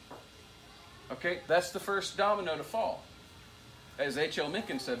warrant. Okay, that's the first domino to fall. As H.L.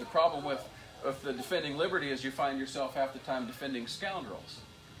 Mencken said, the problem with the defending liberty is you find yourself half the time defending scoundrels.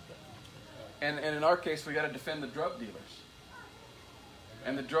 And in our case, we got to defend the drug dealers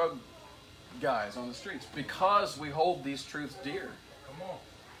and the drug guys on the streets because we hold these truths dear. Come on.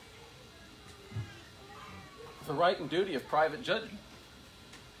 The right and duty of private judgment.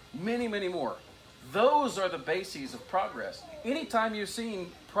 Many, many more. Those are the bases of progress. Anytime you've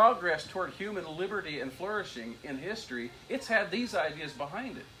seen progress toward human liberty and flourishing in history, it's had these ideas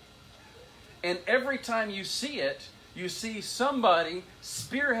behind it. And every time you see it, you see somebody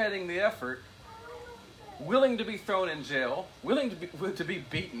spearheading the effort, willing to be thrown in jail, willing to be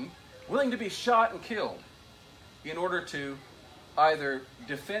beaten, willing to be shot and killed in order to either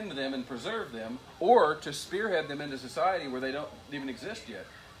defend them and preserve them, or to spearhead them into society where they don't even exist yet.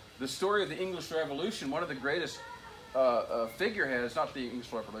 The story of the English Revolution, one of the greatest figureheads, not the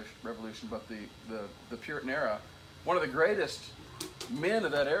English Revolution, but the Puritan era, one of the greatest men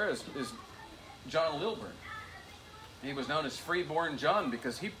of that era is John Lilburn. He was known as Freeborn John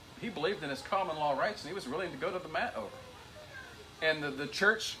because he believed in his common law rights and he was willing to go to the mat over. And the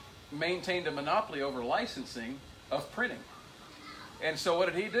church maintained a monopoly over licensing of printing. And so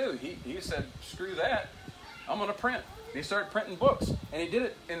what did he do? He said, screw that, I'm going to print. And he started printing books. And he did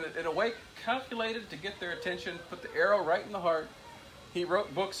it in a way calculated to get their attention, put the arrow right in the heart. He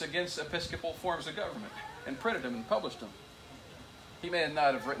wrote books against episcopal forms of government and printed them and published them. He may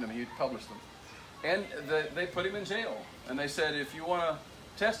not have written them, he published them. And they put him in jail. And they said, if you want to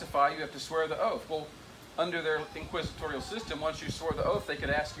testify, you have to swear the oath. Well, under their inquisitorial system, once you swore the oath, they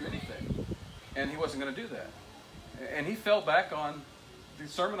could ask you anything. And he wasn't going to do that. And he fell back on the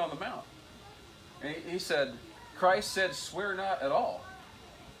Sermon on the Mount. And he said, Christ said, swear not at all.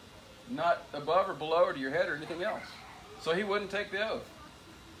 Not above or below or to your head or anything else. So he wouldn't take the oath.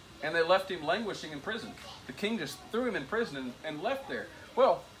 And they left him languishing in prison. The king just threw him in prison and left there.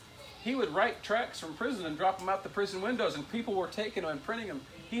 Well, he would write tracts from prison and drop them out the prison windows, and people were taking them and printing them.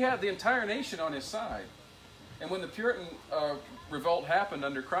 He had the entire nation on his side. And when the Puritan revolt happened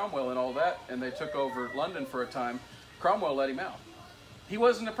under Cromwell and all that, and they took over London for a time, Cromwell let him out. He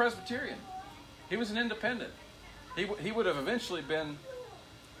wasn't a Presbyterian. He was an independent. He would have eventually been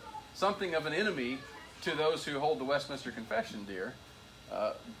something of an enemy to those who hold the Westminster Confession dear.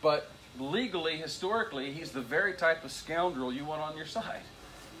 But legally, historically, he's the very type of scoundrel you want on your side.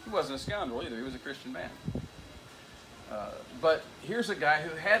 He wasn't a scoundrel either. He was a Christian man. But here's a guy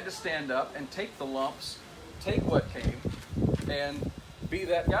who had to stand up and take the lumps, take what came, and be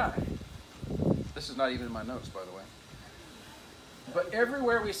that guy. This is not even in my notes, by the way. But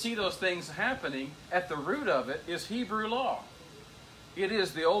everywhere we see those things happening, at the root of it is Hebrew law. It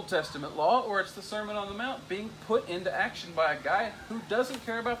is the Old Testament law, or it's the Sermon on the Mount being put into action by a guy who doesn't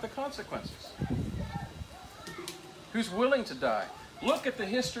care about the consequences, who's willing to die. Look at the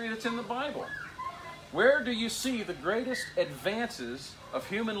history that's in the Bible. Where do you see the greatest advances of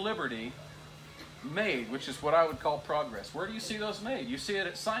human liberty made, which is what I would call progress? Where do you see those made? You see it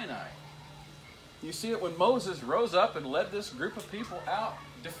at Sinai. You see it when Moses rose up and led this group of people out,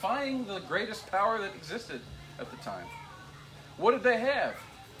 defying the greatest power that existed at the time. What did they have?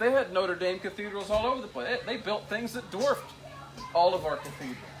 They had Notre Dame cathedrals all over the place. They built things that dwarfed all of our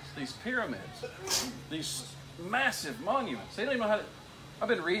cathedrals. These pyramids, these massive monuments. They don't even know how to... I've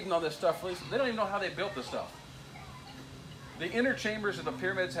been reading on this stuff recently. They don't even know how they built this stuff. The inner chambers of the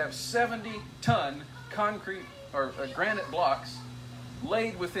pyramids have 70-ton concrete or granite blocks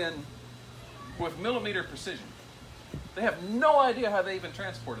laid with millimeter precision. They have no idea how they even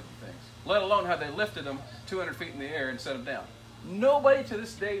transported the things, let alone how they lifted them 200 feet in the air and set them down. Nobody to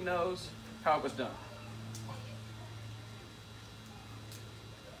this day knows how it was done.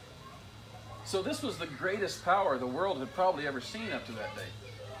 So this was the greatest power the world had probably ever seen up to that day.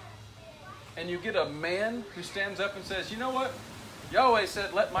 And you get a man who stands up and says, you know what? Yahweh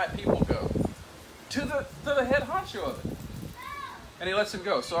said, let my people go. To the head honcho of it. And he lets him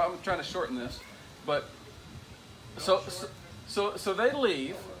go. So I'm trying to shorten this. But so they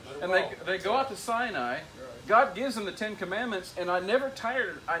leave and they go out to Sinai. God gives them the 10 Commandments, and I never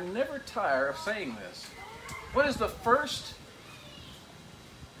tire of saying this. What is the first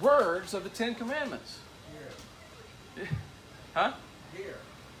words of the 10 Commandments? Here. Huh? Here.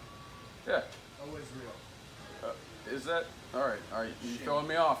 Yeah. Always real. Is that all right? All right, you're throwing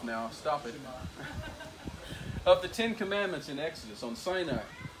me off now. Stop it. Of the 10 Commandments in Exodus on Sinai,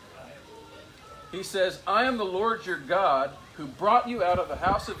 he says, I am the Lord your God who brought you out of the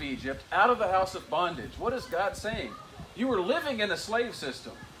house of Egypt, out of the house of bondage. What is God saying? You were living in a slave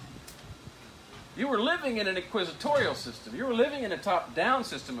system. You were living in an inquisitorial system. You were living in a top-down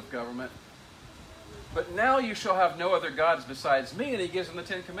system of government. But now you shall have no other gods besides me. And he gives them the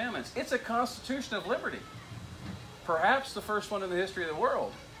 10 Commandments. It's a constitution of liberty. Perhaps the first one in the history of the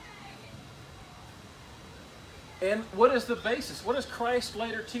world. And what is the basis? What does Christ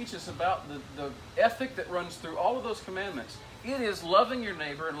later teach us about the ethic that runs through all of those commandments? It is loving your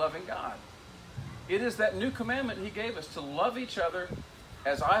neighbor and loving God. It is that new commandment he gave us to love each other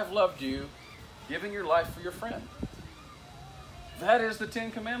as I have loved you, giving your life for your friend. That is the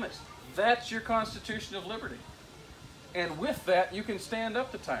 10 Commandments. That's your constitution of liberty. And with that, you can stand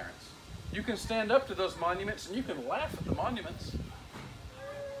up to tyrants. You can stand up to those monuments, and you can laugh at the monuments.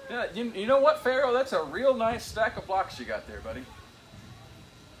 Yeah, you know what, Pharaoh? That's a real nice stack of blocks you got there, buddy.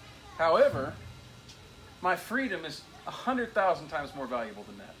 However, my freedom is 100,000 times more valuable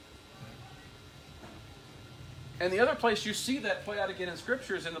than that. And the other place you see that play out again in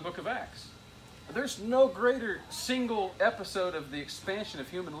Scripture is in the book of Acts. There's no greater single episode of the expansion of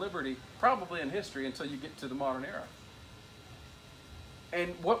human liberty, probably in history, until you get to the modern era.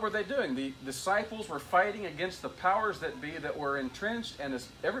 And what were they doing? The disciples were fighting against the powers that be that were entrenched and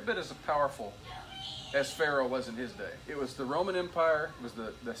every bit as powerful as Pharaoh was in his day. It was the Roman Empire. It was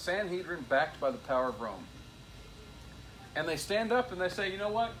the Sanhedrin backed by the power of Rome. And they stand up and they say, you know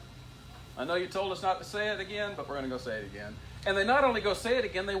what? I know you told us not to say it again, but we're going to go say it again. And they not only go say it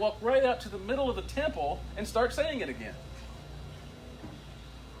again, they walk right out to the middle of the temple and start saying it again.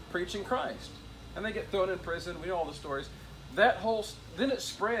 Preaching Christ. And they get thrown in prison. We know all the stories. Then it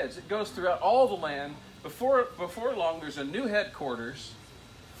spreads. It goes throughout all the land. Before long, there's a new headquarters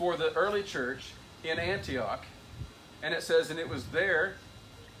for the early church in Antioch. And it says, and it was there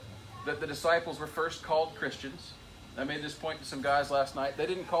that the disciples were first called Christians. I made this point to some guys last night. They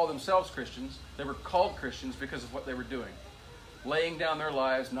didn't call themselves Christians. They were called Christians because of what they were doing. Laying down their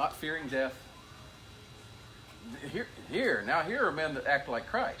lives, not fearing death. Here are men that act like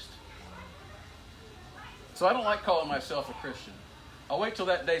Christ. So I don't like calling myself a Christian. I'll wait till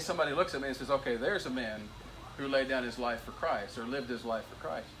that day somebody looks at me and says, okay, there's a man who laid down his life for Christ or lived his life for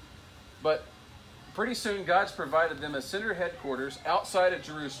Christ. But pretty soon God's provided them a center headquarters outside of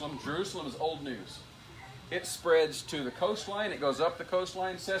Jerusalem. Jerusalem is old news. It spreads to the coastline. It goes up the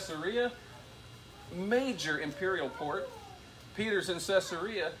coastline. Caesarea, major imperial port. Peter's in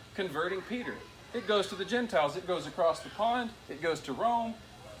Caesarea converting Peter. It goes to the Gentiles. It goes across the pond. It goes to Rome.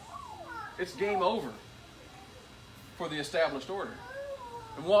 It's game over for the established order.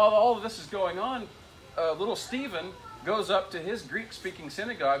 And while all of this is going on, little Stephen goes up to his Greek-speaking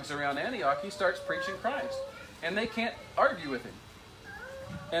synagogues around Antioch. He starts preaching Christ. And they can't argue with him.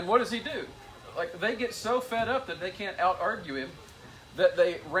 And what does he do? Like, they get so fed up that they can't out-argue him that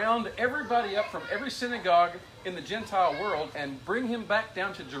they round everybody up from every synagogue in the Gentile world and bring him back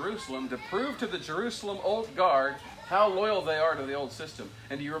down to Jerusalem to prove to the Jerusalem old guard how loyal they are to the old system.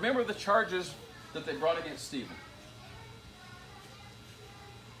 And do you remember the charges that they brought against Stephen?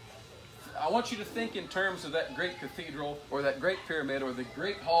 I want you to think in terms of that great cathedral or that great pyramid or the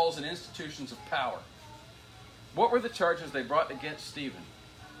great halls and institutions of power. What were the charges they brought against Stephen?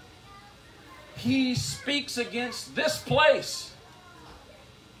 He speaks against this place.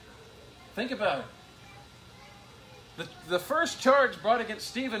 Think about it. The first charge brought against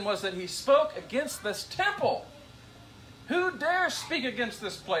Stephen was that he spoke against this temple. Who dares speak against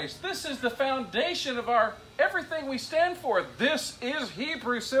this place? This is the foundation of everything we stand for. This is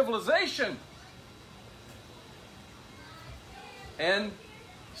Hebrew civilization. And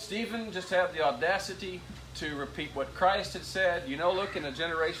Stephen just had the audacity to repeat what Christ had said. Look, in a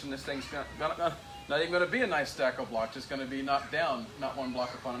generation, this thing's not even going to be a nice stack of blocks. It's going to be knocked down, not one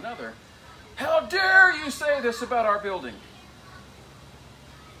block upon another. How dare you say this about our building?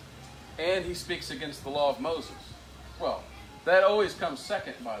 And he speaks against the law of Moses. Well, that always comes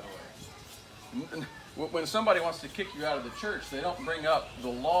second, by the way. When somebody wants to kick you out of the church, they don't bring up the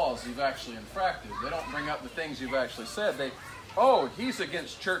laws you've actually infracted. They don't bring up the things you've actually said. He's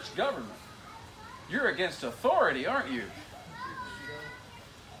against church government. You're against authority, aren't you?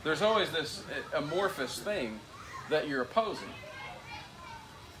 There's always this amorphous thing that you're opposing.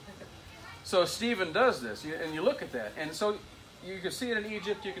 So Stephen does this, and you look at that. And so you can see it in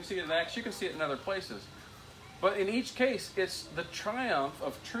Egypt, you can see it in Acts, you can see it in other places. But in each case, it's the triumph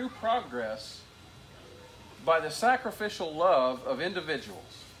of true progress by the sacrificial love of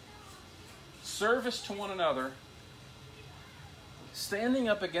individuals, service to one another, standing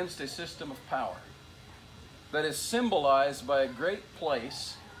up against a system of power that is symbolized by a great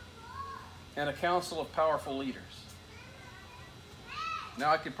place and a council of powerful leaders.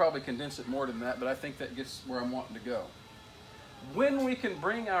 Now, I could probably condense it more than that, but I think that gets where I'm wanting to go. When we can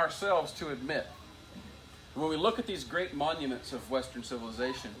bring ourselves to admit, when we look at these great monuments of Western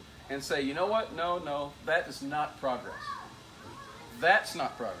civilization and say, you know what? No, that is not progress. That's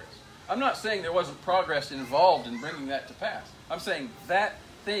not progress. I'm not saying there wasn't progress involved in bringing that to pass. I'm saying that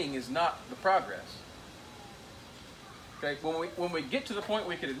thing is not the progress. Okay? When we get to the point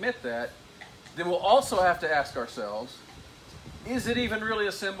we can admit that, then we'll also have to ask ourselves, is it even really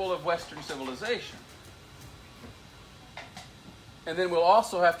a symbol of Western civilization? And then we'll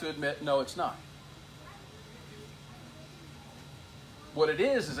also have to admit, no, it's not. What it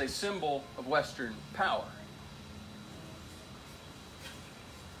is a symbol of Western power.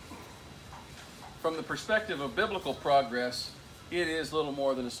 From the perspective of biblical progress, it is little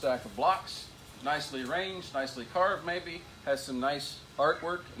more than a stack of blocks, nicely arranged, nicely carved maybe, has some nice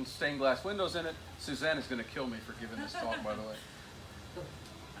artwork and stained glass windows in it. Suzanne is going to kill me for giving this talk, by the way.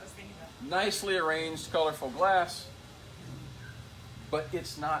 I was thinking that. Nicely arranged, colorful glass, but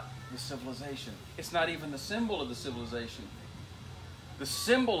it's not the civilization. It's not even the symbol of the civilization. The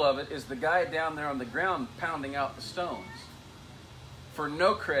symbol of it is the guy down there on the ground pounding out the stones for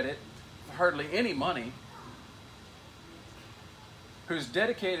no credit, for hardly any money, who's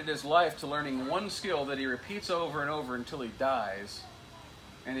dedicated his life to learning one skill that he repeats over and over until he dies,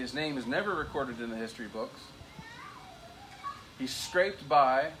 and his name is never recorded in the history books. He scraped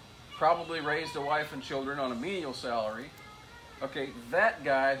by, probably raised a wife and children on a menial salary. Okay, that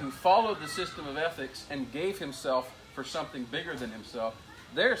guy who followed the system of ethics and gave himself for something bigger than himself,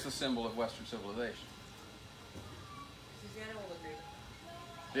 there's the symbol of Western civilization. Susanna will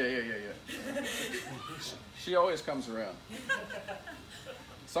agree. Yeah. She always comes around.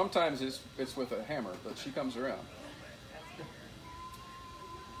 Sometimes it's with a hammer, but she comes around.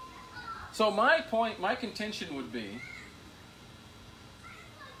 So my contention would be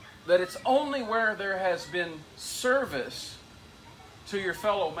that it's only where there has been service to your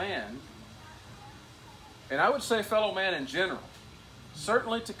fellow man, and I would say fellow man in general,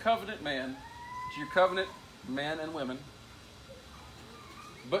 certainly to covenant man, to your covenant men and women,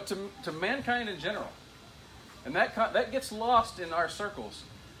 but to mankind in general. And that gets lost in our circles,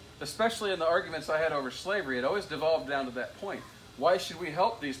 especially in the arguments I had over slavery. It always devolved down to that point. Why should we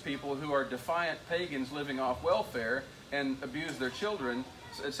help these people who are defiant pagans living off welfare and abuse their children,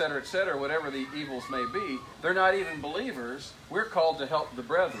 etc., whatever the evils may be? They're not even believers. We're called to help the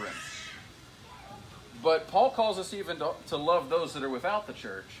brethren. But Paul calls us even to love those that are without the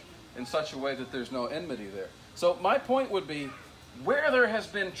church in such a way that there's no enmity there. So my point would be, where there has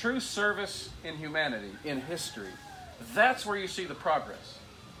been true service in humanity, in history, that's where you see the progress.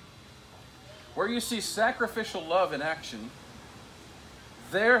 Where you see sacrificial love in action,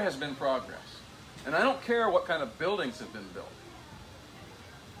 there has been progress. And I don't care what kind of buildings have been built.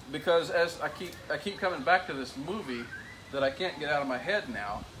 Because as I keep coming back to this movie that I can't get out of my head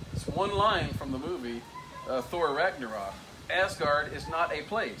now. It's one line from the movie Thor Ragnarok. Asgard is not a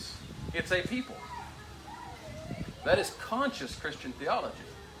place. It's a people. That is conscious Christian theology.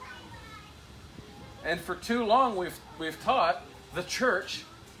 And for too long we've taught the church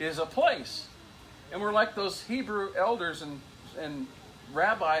is a place. And we're like those Hebrew elders and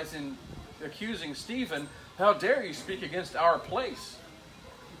rabbis in accusing Stephen, how dare you speak against our place?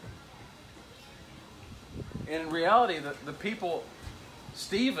 And in reality, the people,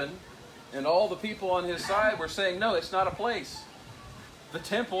 Stephen and all the people on his side were saying, no, it's not a place. The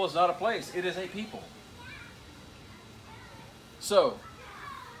temple is not a place. It is a people. So,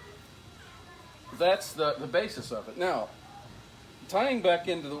 that's the basis of it. Now, tying back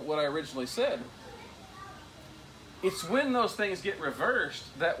into what I originally said, it's when those things get reversed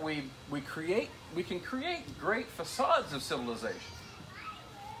that we can create great facades of civilization.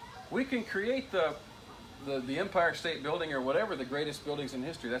 We can create the Empire State Building or whatever, the greatest buildings in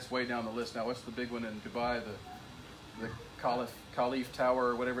history. That's way down the list now. What's the big one in Dubai? The Khalif Tower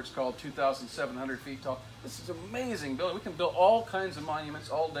or whatever it's called, 2,700 feet tall. This is an amazing building. We can build all kinds of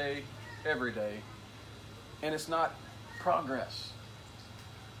monuments all day, every day, and it's not progress.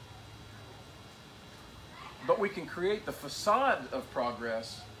 But we can create the facade of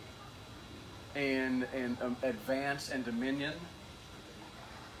progress and advance and dominion.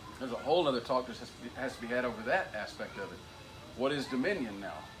 There's a whole other talk that has to be had over that aspect of it. What is dominion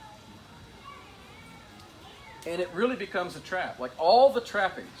now? And it really becomes a trap. Like all the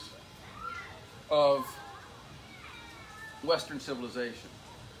trappings of Western civilization,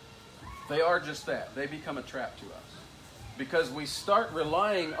 they are just that. They become a trap to us. Because we start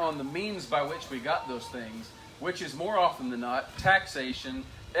relying on the means by which we got those things, which is more often than not taxation,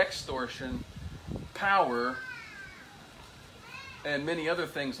 extortion, power, and many other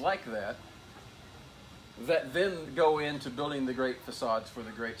things like that, that then go into building the great facades for the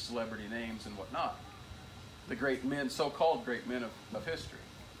great celebrity names and whatnot. The great men, so-called great men of history.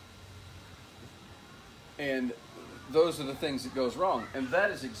 And those are the things that goes wrong. And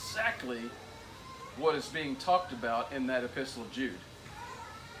that is exactly what is being talked about in that epistle of Jude.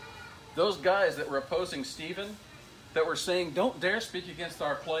 Those guys that were opposing Stephen, that were saying, don't dare speak against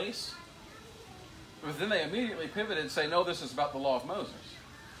our place, but then they immediately pivoted and say, no, this is about the law of Moses.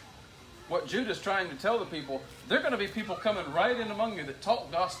 What Jude is trying to tell the people, there are going to be people coming right in among you that talk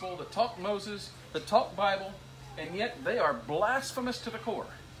gospel, that talk Moses, that talk Bible, and yet they are blasphemous to the core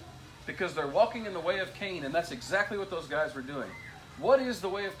because they're walking in the way of Cain, and that's exactly what those guys were doing. What is the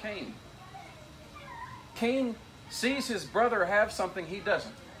way of Cain? Cain sees his brother have something he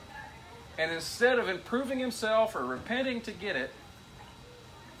doesn't, and instead of improving himself or repenting to get it,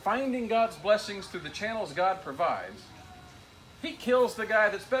 finding God's blessings through the channels God provides, he kills the guy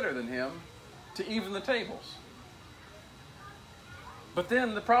that's better than him to even the tables. But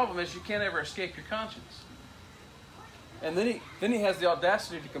then the problem is you can't ever escape your conscience. And then he has the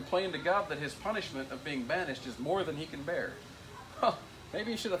audacity to complain to God that his punishment of being banished is more than he can bear. Well, maybe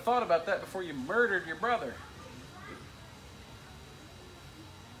you should have thought about that before you murdered your brother.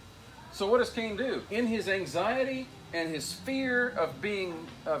 So what does Cain do? In his anxiety and his fear of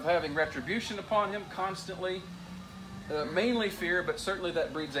having retribution upon him constantly, mainly fear, but certainly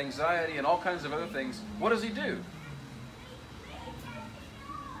that breeds anxiety and all kinds of other things, what does he do?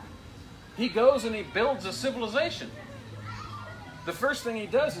 He goes and he builds a civilization. The first thing he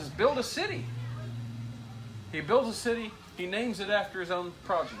does is build a city. He builds a city, he names it after his own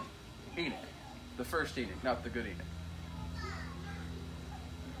progeny, Enoch. The first Enoch, not the good Enoch.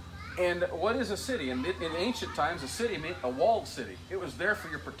 And what is a city? In ancient times, a city meant a walled city. It was there for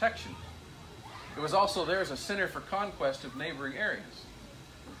your protection. It was also there as a center for conquest of neighboring areas.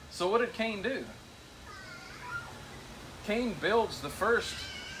 So what did Cain do? Cain builds the first,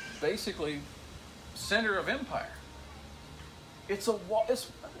 basically, center of empire. It's a wall.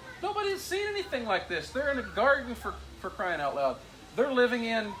 Nobody's seen anything like this. They're in a garden for crying out loud. They're living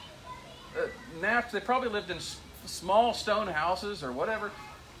in, they probably lived in small stone houses or whatever.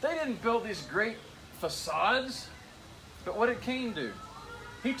 They didn't build these great facades. But what did Cain do?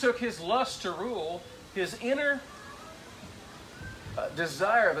 He took his lust to rule, his inner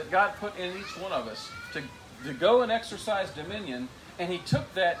desire that God put in each one of us to go and exercise dominion, and he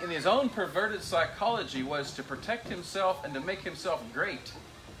took that in his own perverted psychology was to protect himself and to make himself great.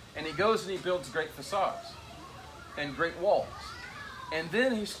 And he goes and he builds great facades and great walls. And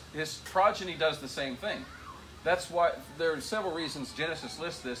then his progeny does the same thing. That's why there are several reasons Genesis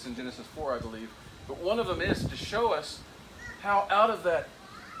lists this in Genesis 4, I believe. But one of them is to show us how out of that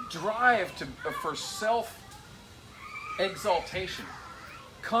drive for self-exaltation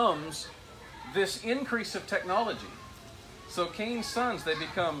comes this increase of technology. So Cain's sons, they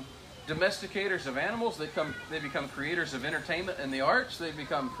become domesticators of animals. They become creators of entertainment and the arts. They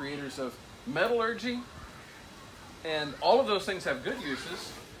become creators of metallurgy. And all of those things have good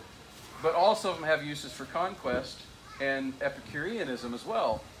uses, but also of them have uses for conquest and Epicureanism as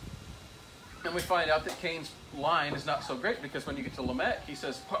well. And we find out that Cain's line is not so great because when you get to Lamech, he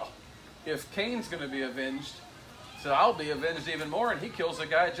says, well, if Cain's going to be avenged, so I'll be avenged even more, and he kills a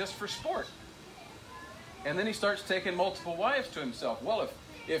guy just for sport. And then he starts taking multiple wives to himself. Well,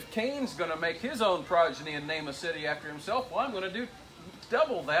 if Cain's going to make his own progeny and name a city after himself, well, I'm going to do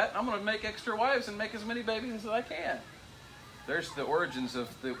double that. I'm going to make extra wives and make as many babies as I can. There's the origins of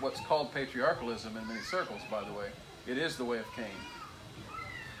what's called patriarchalism in many circles, by the way. It is the way of Cain.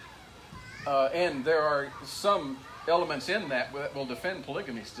 And there are some elements in that will defend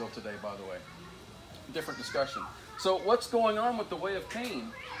polygamy still today, by the way. Different discussion. So what's going on with the way of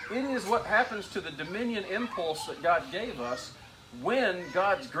Cain? It is what happens to the dominion impulse that God gave us when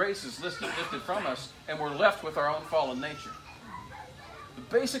God's grace is lifted from us and we're left with our own fallen nature.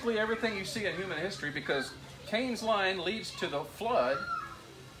 Basically everything you see in human history, because Cain's line leads to the flood,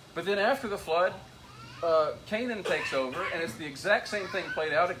 but then after the flood, Canaan takes over, and it's the exact same thing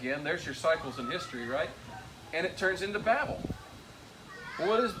played out again. There's your cycles in history, right? And it turns into Babel. Well,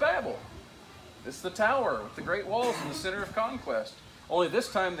 what is Babel? It's the tower with the great walls in the center of conquest. Only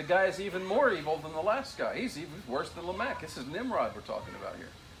this time the guy is even more evil than the last guy. He's even worse than Lamech. This is Nimrod we're talking about here.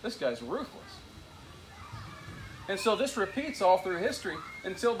 This guy's ruthless. And so this repeats all through history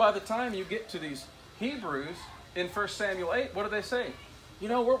until by the time you get to these Hebrews in 1 Samuel 8, what do they say? You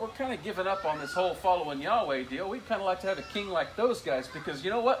know, we're kind of giving up on this whole following Yahweh deal. We'd kind of like to have a king like those guys because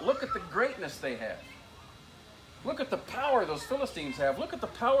you know what? Look at the greatness they have. Look at the power those Philistines have. Look at the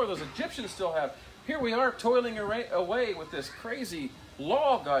power those Egyptians still have. Here we are toiling away with this crazy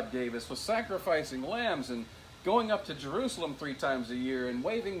law God gave us, with sacrificing lambs and going up to Jerusalem 3 times a year and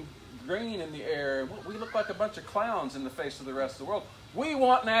waving grain in the air. We look like a bunch of clowns in the face of the rest of the world. We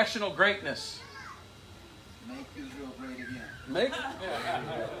want national greatness. Make Israel great again. Make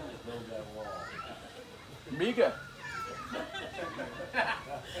Mega.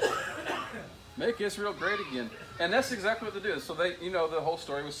 Make Israel great again. And that's exactly what they do. So they, you know, the whole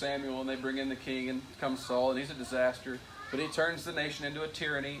story with Samuel, and they bring in the king, and comes Saul, and he's a disaster. But he turns the nation into a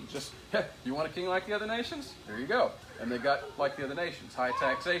tyranny. Just, you want a king like the other nations? There you go. And they got like the other nations. High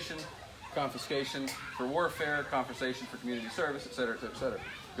taxation, confiscation for warfare, confiscation for community service, etc., etc., etc.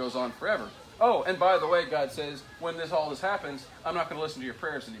 Goes on forever. Oh, and by the way, God says, when all this happens, I'm not going to listen to your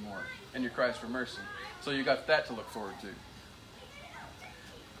prayers anymore and your cries for mercy. So you got that to look forward to.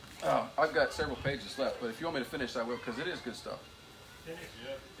 Oh, I've got several pages left, but if you want me to finish, I will, because it is good stuff.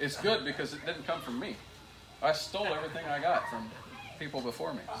 It's good because it didn't come from me. I stole everything I got from people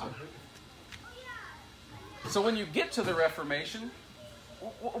before me. So when you get to the Reformation,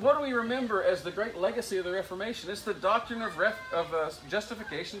 what do we remember as the great legacy of the Reformation? It's the doctrine of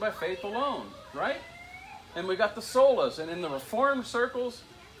justification by faith alone, right? And we got the solas, and in the Reformed circles,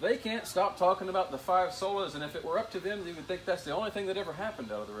 they can't stop talking about the 5 solas, and if it were up to them, they would think that's the only thing that ever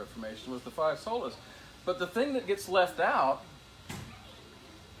happened out of the Reformation was the 5 solas. But the thing that gets left out,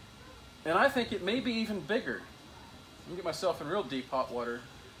 and I think it may be even bigger, I'm going to get myself in real deep hot water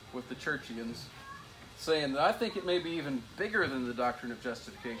with the churchians, saying that I think it may be even bigger than the doctrine of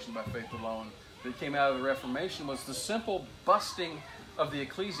justification by faith alone that came out of the Reformation, was the simple busting of the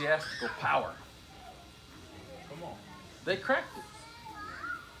ecclesiastical power. Come on. They cracked it.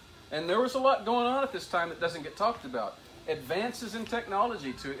 And there was a lot going on at this time that doesn't get talked about. Advances in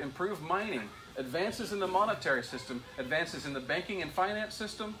technology to improve mining, advances in the monetary system, advances in the banking and finance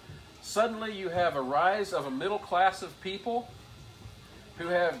system. Suddenly you have a rise of a middle class of people who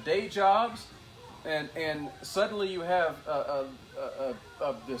have day jobs, and suddenly you have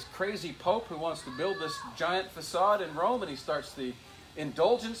this crazy pope who wants to build this giant facade in Rome, and he starts the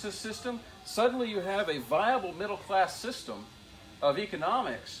indulgences system. Suddenly you have a viable middle class system of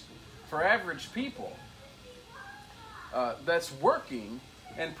economics for average people that's working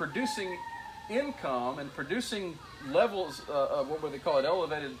and producing income and producing levels of what would they call it,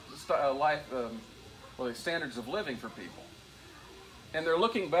 elevated life, standards of living for people. And they're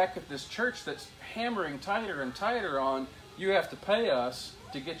looking back at this church that's hammering tighter and tighter on, you have to pay us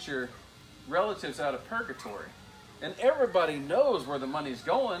to get your relatives out of purgatory. And everybody knows where the money's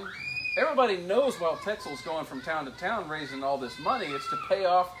going. Everybody knows while Tetzel's going from town to town raising all this money, it's to pay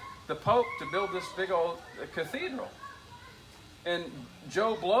off the Pope to build this big old cathedral. And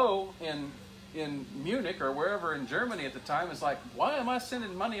Joe Blow in Munich or wherever in Germany at the time is like, why am I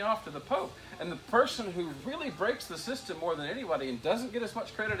sending money off to the Pope? And the person who really breaks the system more than anybody and doesn't get as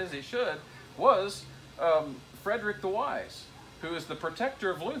much credit as he should was Frederick the Wise, who is the protector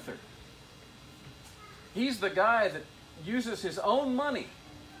of Luther. He's the guy that uses his own money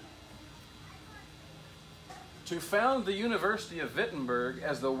to found the University of Wittenberg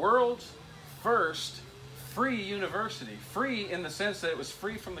as the world's first free university. Free in the sense that it was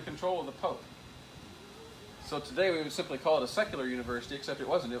free from the control of the Pope. So today we would simply call it a secular university, except it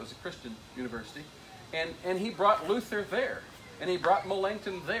wasn't. It was a Christian university. And he brought Luther there. And he brought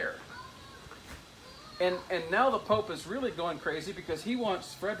Melanchthon there. And now the Pope is really going crazy because he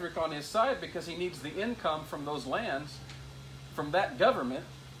wants Frederick on his side because he needs the income from those lands, from that government.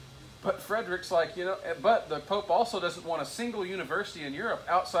 But Frederick's like, but the Pope also doesn't want a single university in Europe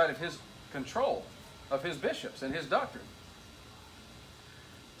outside of his control, of his bishops and his doctrine.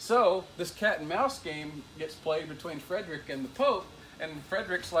 So this cat and mouse game gets played between Frederick and the Pope, and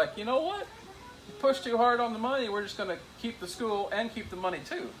Frederick's like, you know what? You push too hard on the money, we're just going to keep the school and keep the money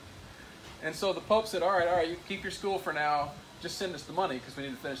too. And so the Pope said, all right, you keep your school for now, just send us the money because we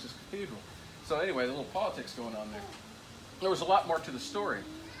need to finish this cathedral. So anyway, the little politics going on there. There was a lot more to the story.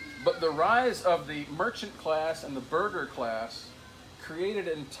 But the rise of the merchant class and the burgher class created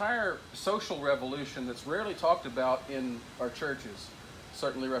an entire social revolution that's rarely talked about in our churches,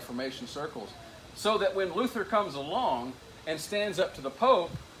 certainly Reformation circles. So that when Luther comes along and stands up to the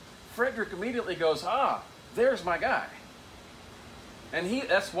Pope, Frederick immediately goes, there's my guy. And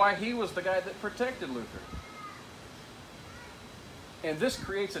that's why he was the guy that protected Luther. And this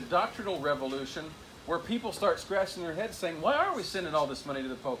creates a doctrinal revolution where people start scratching their heads saying, why are we sending all this money to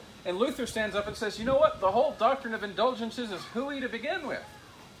the Pope? And Luther stands up and says, you know what? The whole doctrine of indulgences is hooey to begin with.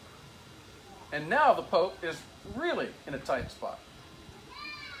 And now the Pope is really in a tight spot.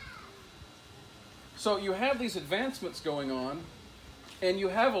 So you have these advancements going on, and you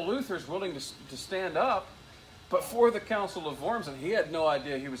have a Luther's willing to stand up, but for the Council of Worms, and he had no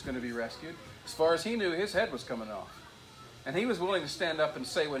idea he was going to be rescued. As far as he knew, his head was coming off. And he was willing to stand up and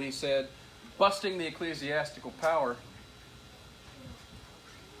say what he said, busting the ecclesiastical power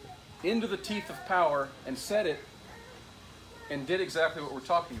into the teeth of power, and said it and did exactly what we're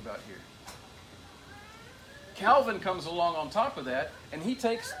talking about here. Calvin comes along on top of that, and he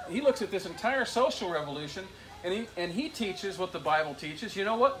looks at this entire social revolution, and he teaches what the Bible teaches. You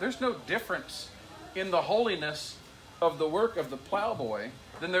know what? There's no difference in the holiness of the work of the plowboy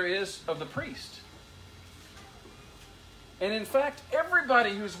than there is of the priest. And in fact,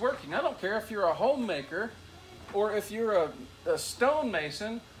 everybody who's working, I don't care if you're a homemaker, or if you're a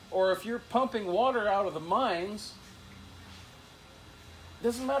stonemason, or if you're pumping water out of the mines,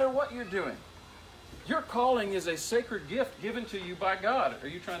 doesn't matter what you're doing. Your calling is a sacred gift given to you by God. Are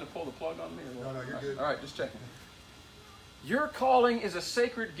you trying to pull the plug on me? Or what? No, you're good. All right, just checking. Your calling is a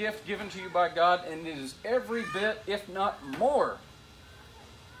sacred gift given to you by God, and it is every bit, if not more,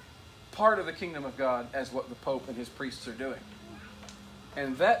 part of the kingdom of God as what the Pope and his priests are doing.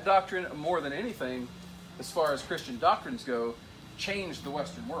 And that doctrine, more than anything, as far as Christian doctrines go, changed the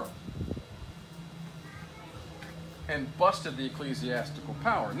Western world and busted the ecclesiastical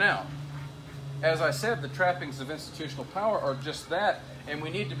power. Now, as I said, the trappings of institutional power are just that, and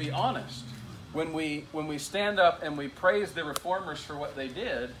we need to be honest. When we stand up and we praise the reformers for what they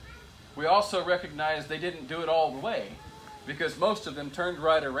did, we also recognize they didn't do it all the way, because most of them turned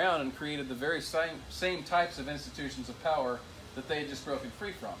right around and created the very same types of institutions of power that they had just broken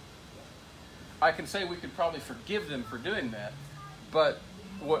free from. I can say we could probably forgive them for doing that, but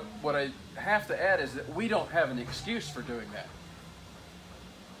what I have to add is that we don't have an excuse for doing that.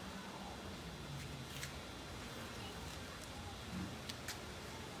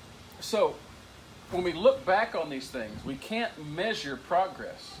 So, when we look back on these things, we can't measure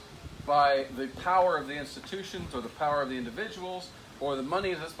progress by the power of the institutions or the power of the individuals or the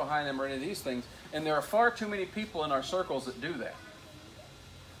money that's behind them or any of these things. And there are far too many people in our circles that do that.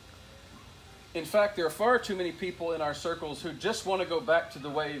 In fact, there are far too many people in our circles who just want to go back to the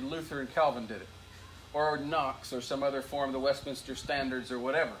way Luther and Calvin did it, or Knox or some other form, the Westminster Standards or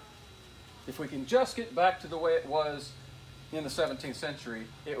whatever. If we can just get back to the way it was in the 17th century,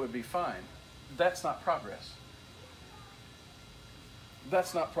 it would be fine. That's not progress.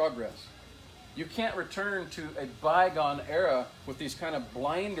 That's not progress. You can't return to a bygone era with these kind of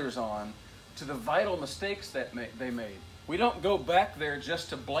blinders on to the vital mistakes that they made. We don't go back there just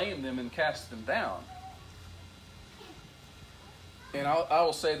to blame them and cast them down. And I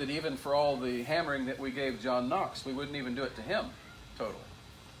will say that even for all the hammering that we gave John Knox, we wouldn't even do it to him totally.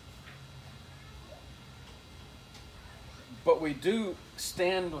 But we do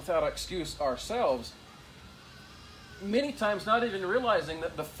stand without excuse ourselves, many times not even realizing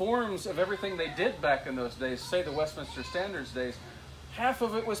that the forms of everything they did back in those days, say the Westminster Standards days, half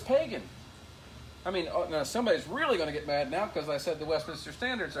of it was pagan. I mean, now somebody's really going to get mad now because I said the Westminster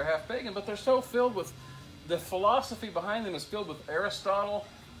Standards are half pagan, but they're so filled with, the philosophy behind them is filled with Aristotle,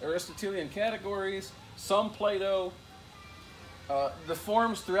 Aristotelian categories, some Plato, the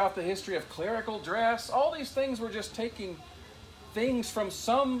forms throughout the history of clerical dress. All these things were just taking things from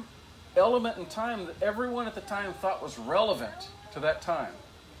some element in time that everyone at the time thought was relevant to that time.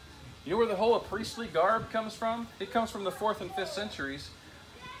 You know where the whole priestly garb comes from? It comes from the 4th and 5th centuries,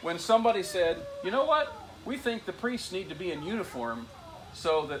 when somebody said, you know what? We think the priests need to be in uniform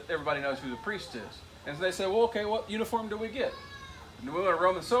so that everybody knows who the priest is. And they said, well, okay, what uniform do we get? Do we want a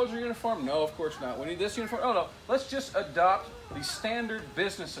Roman soldier uniform? No, of course not. We need this uniform? Oh, no. Let's just adopt the standard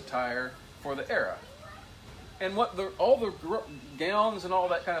business attire for the era. And what all the gowns and all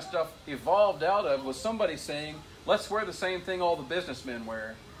that kind of stuff evolved out of was somebody saying, let's wear the same thing all the businessmen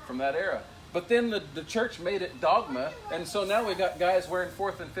wear from that era. But then the church made it dogma, and so now we've got guys wearing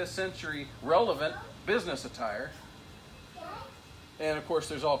 4th and 5th century relevant business attire. And of course,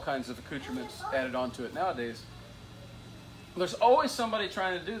 there's all kinds of accoutrements added onto it nowadays. There's always somebody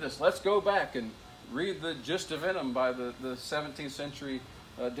trying to do this. Let's go back and read the Gist of Venom by the 17th century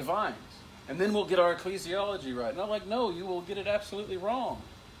divines. And then we'll get our ecclesiology right. And I'm like, no, you will get it absolutely wrong.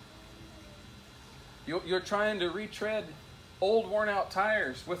 You're trying to retread old worn out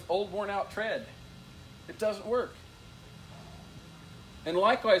tires with old worn out tread. It doesn't work. And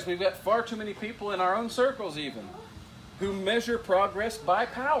likewise, we've got far too many people in our own circles even who measure progress by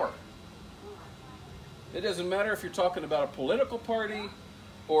power. It doesn't matter if you're talking about a political party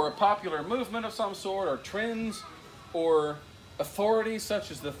or a popular movement of some sort or trends or authority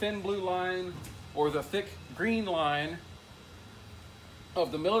such as the thin blue line or the thick green line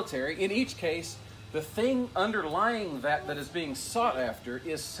of the military. In each case, the thing underlying that is being sought after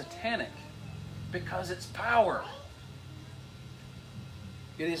is satanic because it's power.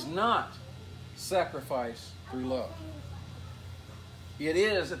 It is not sacrifice through love. It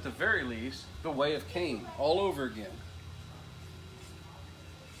is, at the very least, the way of Cain all over again.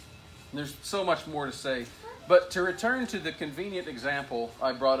 And there's so much more to say. But to return to the convenient example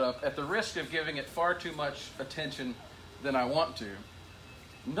I brought up, at the risk of giving it far too much attention than I want to,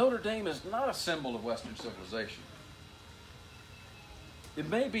 Notre Dame is not a symbol of Western civilization. It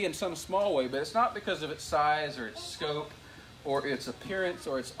may be in some small way, but it's not because of its size or its scope or its appearance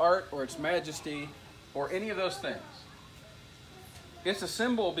or its art or its majesty or any of those things. It's a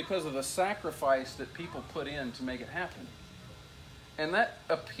symbol because of the sacrifice that people put in to make it happen. And that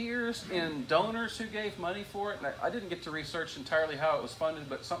appears in donors who gave money for it. And I didn't get to research entirely how it was funded,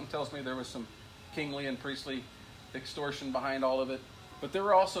 but something tells me there was some kingly and priestly extortion behind all of it. But there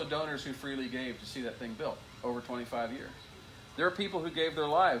were also donors who freely gave to see that thing built over 25 years. There are people who gave their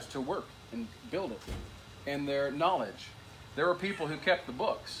lives to work and build it, and their knowledge. There were people who kept the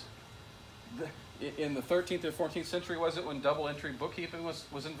books. In the 13th or 14th century, was it, when double entry bookkeeping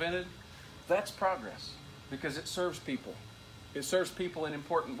was invented? That's progress, because it serves people. It serves people in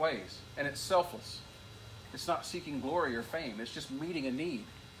important ways, and it's selfless. It's not seeking glory or fame. It's just meeting a need.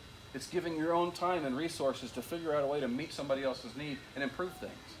 It's giving your own time and resources to figure out a way to meet somebody else's need and improve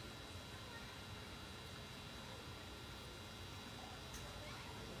things.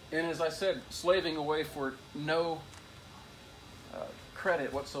 And as I said, slaving away for no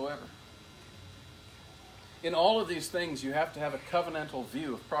credit whatsoever. In all of these things, you have to have a covenantal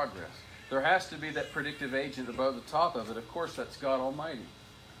view of progress. There has to be that predictive agent above the top of it. Of course, that's God Almighty.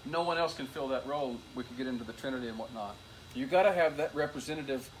 No one else can fill that role. We could get into the Trinity and whatnot. You've got to have that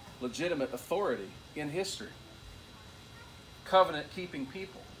representative, legitimate authority in history. Covenant-keeping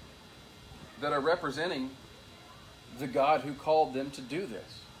people that are representing the God who called them to do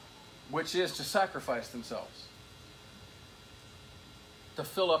this, which is to sacrifice themselves, to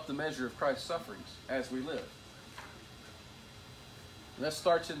fill up the measure of Christ's sufferings as we live. And that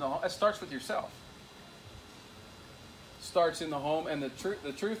starts with yourself. Starts in the home, and the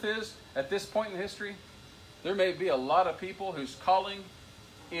truth is, at this point in history, there may be a lot of people whose calling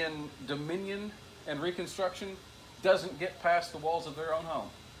in dominion and reconstruction doesn't get past the walls of their own home,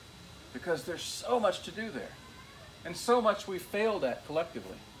 because there's so much to do there, and so much we failed at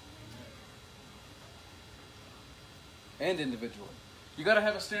collectively and individually. You got to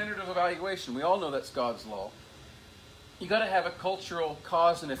have a standard of evaluation. We all know that's God's law. You got to have a cultural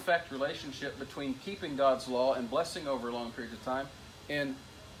cause and effect relationship between keeping God's law and blessing over long periods of time and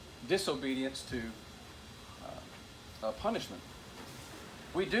disobedience to punishment.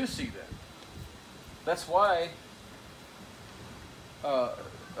 We do see that. That's why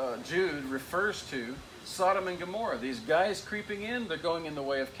Jude refers to Sodom and Gomorrah. These guys creeping in, they're going in the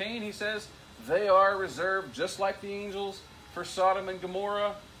way of Cain, he says. They are reserved, just like the angels, for Sodom and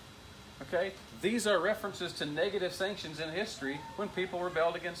Gomorrah. Okay? These are references to negative sanctions in history when people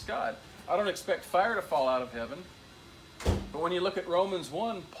rebelled against God. I don't expect fire to fall out of heaven. But when you look at Romans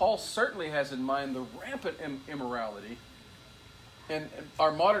 1, Paul certainly has in mind the rampant immorality. And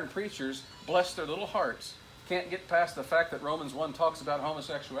our modern preachers, bless their little hearts, can't get past the fact that Romans 1 talks about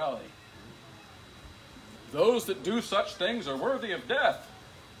homosexuality. Those that do such things are worthy of death.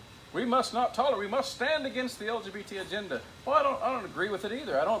 We must not tolerate. We must stand against the LGBT agenda. Well, I don't agree with it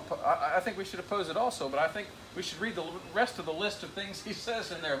either. I think we should oppose it also, but I think we should read the rest of the list of things he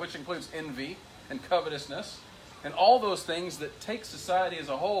says in there, which includes envy and covetousness and all those things that take society as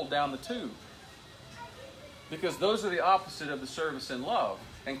a whole down the tube. Because those are the opposite of the service in love.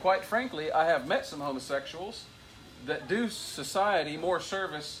 And quite frankly, I have met some homosexuals that do society more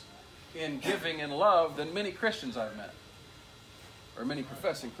service in giving and love than many Christians I've met, or many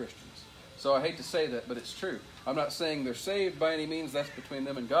professing Christians. So I hate to say that, but it's true. I'm not saying they're saved by any means. That's between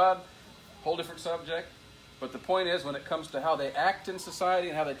them and God. Whole different subject. But the point is, when it comes to how they act in society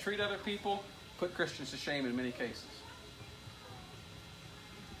and how they treat other people, put Christians to shame in many cases.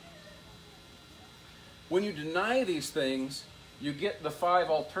 When you deny these things, you get the 5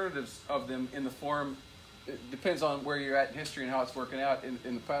 alternatives of them in the form. It depends on where you're at in history and how it's working out.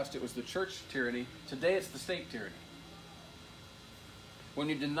 In the past, it was the church tyranny. Today, it's the state tyranny. When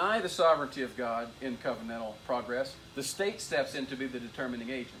you deny the sovereignty of God in covenantal progress, the state steps in to be the determining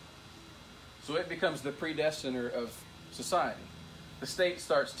agent. So it becomes the predestiner of society. The state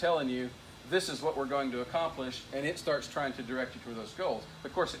starts telling you, this is what we're going to accomplish, and it starts trying to direct you toward those goals.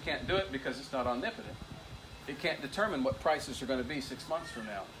 Of course, it can't do it because it's not omnipotent. It can't determine what prices are going to be 6 months from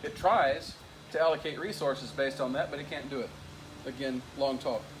now. It tries to allocate resources based on that, but it can't do it. Again, long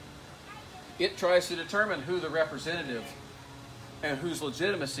talk. It tries to determine who the representative and whose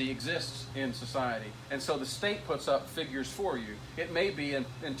legitimacy exists in society. And so the state puts up figures for you. It may be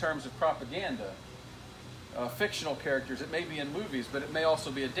in terms of propaganda, fictional characters. It may be in movies, but it may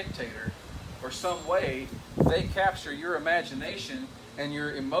also be a dictator. Or some way they capture your imagination and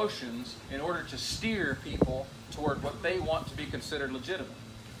your emotions in order to steer people toward what they want to be considered legitimate.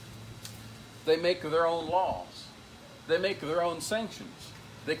 They make their own laws. They make their own sanctions.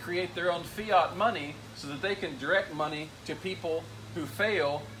 They create their own fiat money so that they can direct money to people who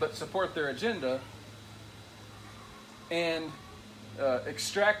fail but support their agenda, and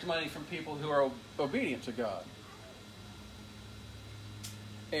extract money from people who are obedient to God.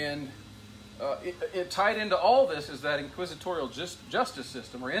 And it tied into all this is that inquisitorial justice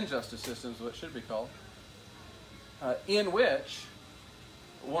system, or injustice system is what it should be called, in which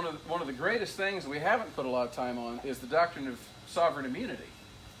one of the greatest things we haven't put a lot of time on is the doctrine of sovereign immunity.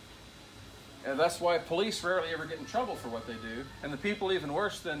 And that's why police rarely ever get in trouble for what they do. And the people even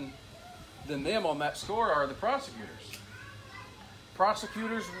worse than them on that score are the prosecutors.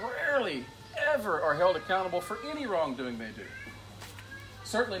 Prosecutors rarely ever are held accountable for any wrongdoing they do.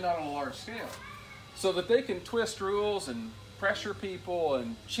 Certainly not on a large scale. So that they can twist rules and pressure people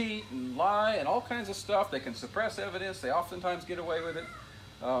and cheat and lie and all kinds of stuff. They can suppress evidence. They oftentimes get away with it.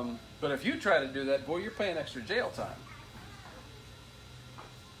 But if you try to do that, boy, you're paying extra jail time.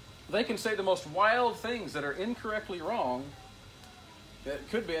 They can say the most wild things that are incorrectly wrong. That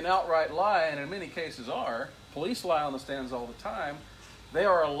could be an outright lie, and in many cases are. Police lie on the stands all the time. They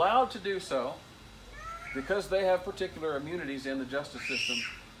are allowed to do so because they have particular immunities in the justice system,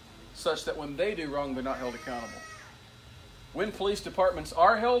 such that when they do wrong, they're not held accountable. When police departments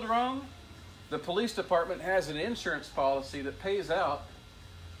are held wrong, the police department has an insurance policy that pays out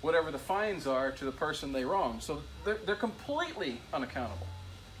whatever the fines are to the person they wrong. So they're completely unaccountable,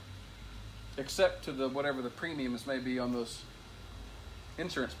 except to whatever the premiums may be on those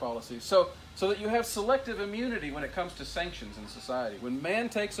insurance policies. So that you have selective immunity when it comes to sanctions in society. When man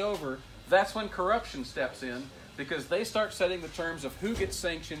takes over, that's when corruption steps in, because they start setting the terms of who gets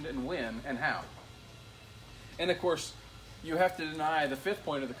sanctioned and when and how. And of course, you have to deny the 5th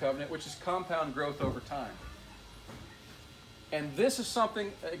point of the covenant, which is compound growth over time. And this is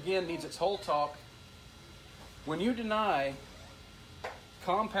something, again, needs its whole talk. When you deny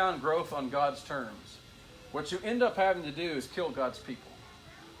compound growth on God's terms, what you end up having to do is kill God's people.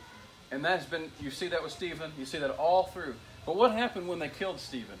 And that's been, you see that with Stephen, you see that all through. But what happened when they killed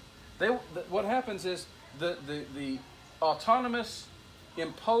Stephen? What happens is the autonomous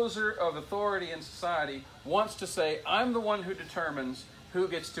imposer of authority in society wants to say, I'm the one who determines who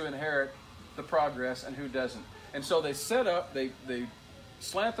gets to inherit the progress and who doesn't. And so they set up, they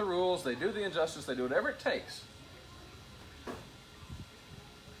slant the rules, they do the injustice, they do whatever it takes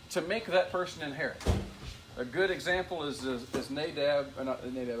to make that person inherit. A good example is Nadab, not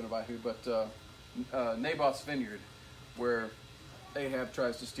Nadab and Abihu, but Naboth's vineyard, where Ahab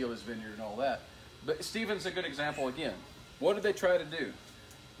tries to steal his vineyard and all that. But Stephen's a good example again. What did they try to do?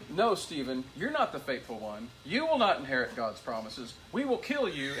 No, Stephen, you're not the faithful one. You will not inherit God's promises. We will kill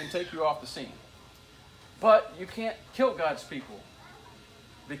you and take you off the scene. But you can't kill God's people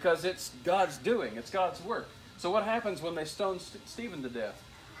because it's God's doing. It's God's work. So what happens when they stone Stephen to death?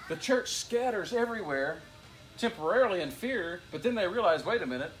 The church scatters everywhere temporarily in fear, but then they realize, wait a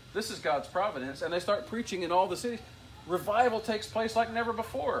minute, this is God's providence, and they start preaching in all the cities. Revival takes place like never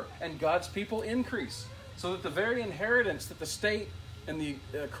before, and God's people increase, so that the very inheritance that the state and the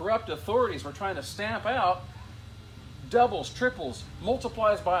corrupt authorities were trying to stamp out doubles, triples,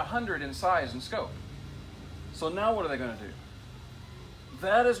 multiplies by 100 in size and scope. So now what are they going to do?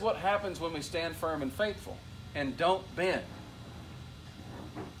 That is what happens when we stand firm and faithful and don't bend.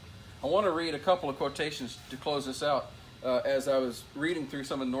 I want to read a couple of quotations to close this out. As I was reading through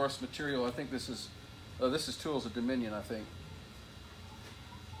some of North's material, I think this is Tools of Dominion, I think.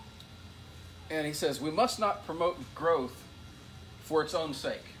 And he says, we must not promote growth for its own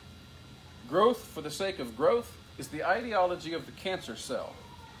sake. Growth for the sake of growth is the ideology of the cancer cell,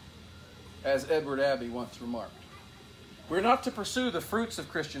 as Edward Abbey once remarked. We're not to pursue the fruits of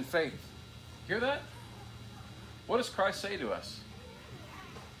Christian faith. Hear that? What does Christ say to us?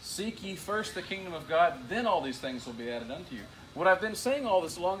 Seek ye first the kingdom of God, then all these things will be added unto you. What I've been saying all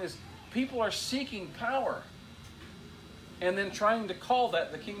this along is people are seeking power and then trying to call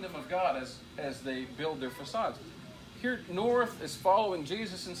that the kingdom of God as they build their facades. Here, North is following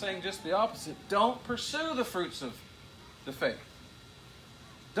Jesus and saying just the opposite. Don't pursue the fruits of the faith.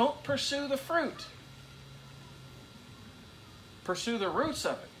 Don't pursue the fruit. Pursue the roots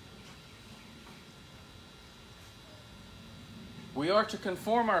of it. We are to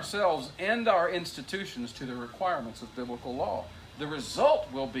conform ourselves and our institutions to the requirements of biblical law. The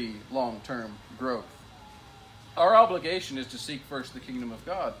result will be long-term growth. Our obligation is to seek first the kingdom of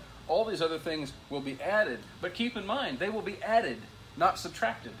God. All these other things will be added. But keep in mind, they will be added, not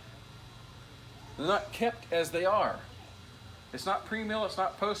subtracted. They're not kept as they are. It's not pre-mill, it's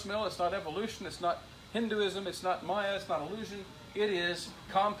not post-mill, it's not evolution, it's not Hinduism, it's not Maya, it's not illusion. It is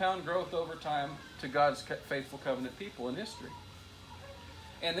compound growth over time to God's faithful covenant people in history.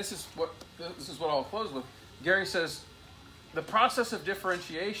 And this is what I'll close with. Gary says, the process of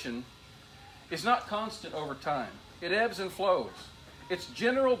differentiation is not constant over time. It ebbs and flows. Its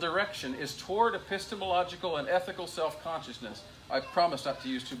general direction is toward epistemological and ethical self-consciousness. I promise not to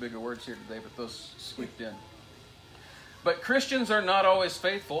use too big of words here today, but those squeaked in. But Christians are not always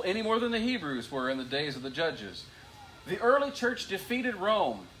faithful any more than the Hebrews were in the days of the judges. The early church defeated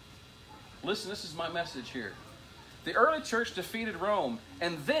Rome. Listen, this is my message here. The early church defeated Rome,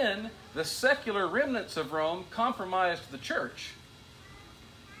 and then the secular remnants of Rome compromised the church.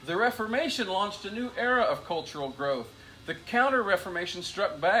 The Reformation launched a new era of cultural growth. The Counter-Reformation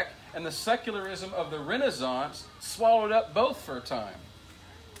struck back, and the secularism of the Renaissance swallowed up both for a time.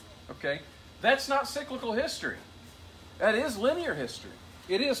 Okay? That's not cyclical history. That is linear history.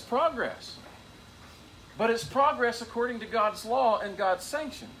 It is progress. But it's progress according to God's law and God's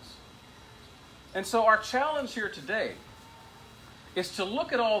sanctions. And so our challenge here today is to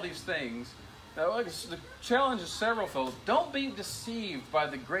look at all these things. Now, the challenge is severalfold. Don't be deceived by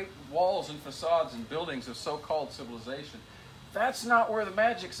the great walls and facades and buildings of so-called civilization. That's not where the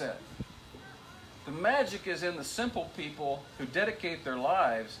magic's at. The magic is in the simple people who dedicate their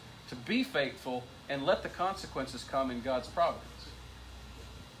lives to be faithful and let the consequences come in God's providence.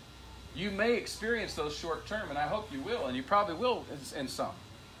 You may experience those short term, and I hope you will, and you probably will in some.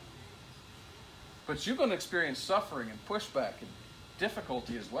 But you're going to experience suffering and pushback and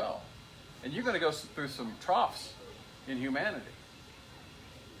difficulty as well. And you're going to go through some troughs in humanity.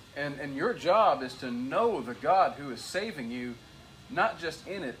 And your job is to know the God who is saving you, not just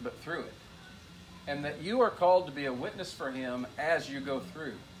in it, but through it. And that you are called to be a witness for Him as you go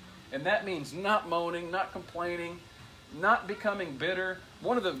through. And that means not moaning, not complaining, not becoming bitter.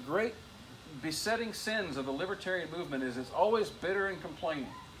 One of the great besetting sins of the libertarian movement is it's always bitter and complaining.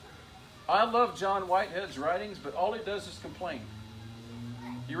 I love John Whitehead's writings, but all he does is complain.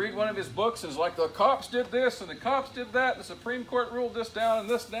 You read one of his books, and it's like the cops did this, and the cops did that, and the Supreme Court ruled this down, and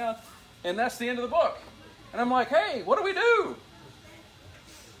this down, and that's the end of the book. And I'm like, hey, what do we do?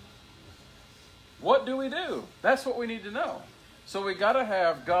 What do we do? That's what we need to know. So we got to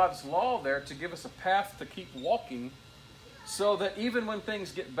have God's law there to give us a path to keep walking, so that even when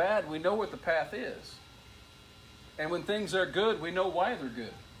things get bad, we know what the path is. And when things are good, we know why they're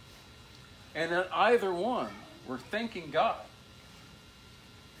good. And in either one, we're thanking God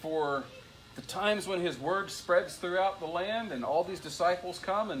for the times when His word spreads throughout the land and all these disciples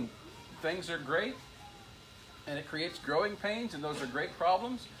come and things are great. And it creates growing pains, and those are great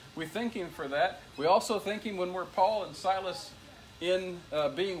problems. We thank Him for that. We also thank Him when we're Paul and Silas in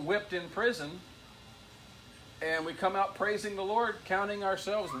being whipped in prison. And we come out praising the Lord, counting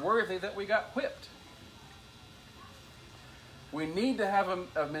ourselves worthy that we got whipped. We need to have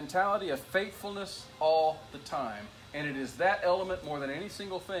a mentality of faithfulness all the time. And it is that element more than any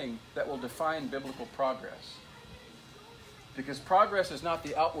single thing that will define biblical progress. Because progress is not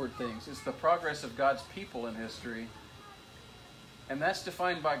the outward things. It's the progress of God's people in history. And that's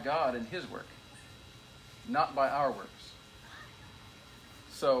defined by God and His work, not by our works.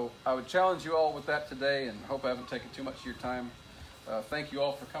 So I would challenge you all with that today, and hope I haven't taken too much of your time. Thank you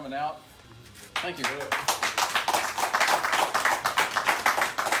all for coming out. Thank you.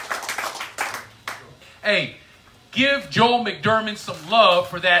 Hey, give Joel McDermott some love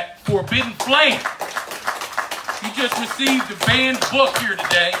for that Forbidden Flame. He just received a banned book here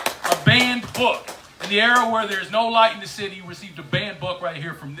today, a banned book. In the era where there's no light in the city, he received a banned book right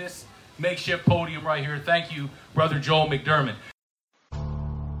here from this makeshift podium right here. Thank you, Brother Joel McDermott.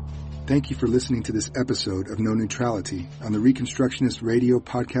 Thank you for listening to this episode of No Neutrality on the Reconstructionist Radio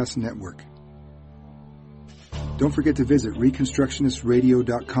Podcast Network. Don't forget to visit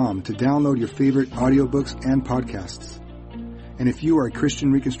ReconstructionistRadio.com to download your favorite audiobooks and podcasts. And if you are a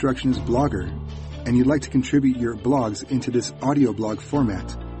Christian Reconstructionist blogger and you'd like to contribute your blogs into this audio blog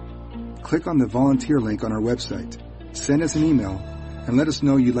format, click on the volunteer link on our website, send us an email, and let us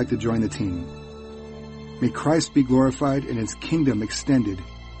know you'd like to join the team. May Christ be glorified and His kingdom extended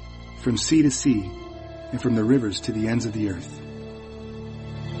from sea to sea and from the rivers to the ends of the earth.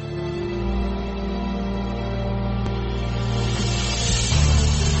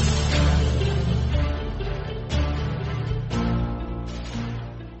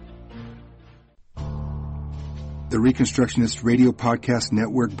 The Reconstructionist Radio Podcast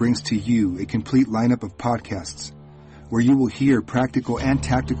Network brings to you a complete lineup of podcasts where you will hear practical and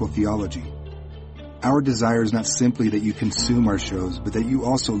tactical theology. Our desire is not simply that you consume our shows, but that you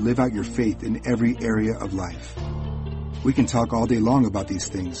also live out your faith in every area of life. We can talk all day long about these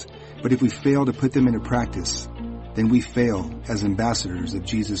things, but if we fail to put them into practice, then we fail as ambassadors of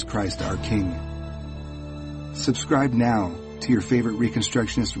Jesus Christ, our King. Subscribe now to your favorite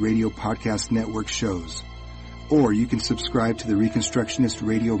Reconstructionist Radio Podcast Network shows, or you can subscribe to the Reconstructionist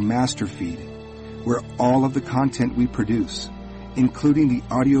Radio Master Feed, where all of the content we produce, including the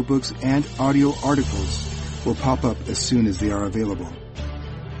audiobooks and audio articles, will pop up as soon as they are available.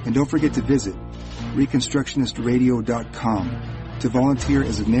 And don't forget to visit ReconstructionistRadio.com to volunteer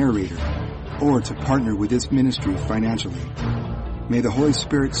as a narrator or to partner with this ministry financially. May the Holy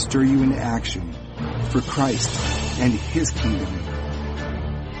Spirit stir you into action for Christ and His kingdom.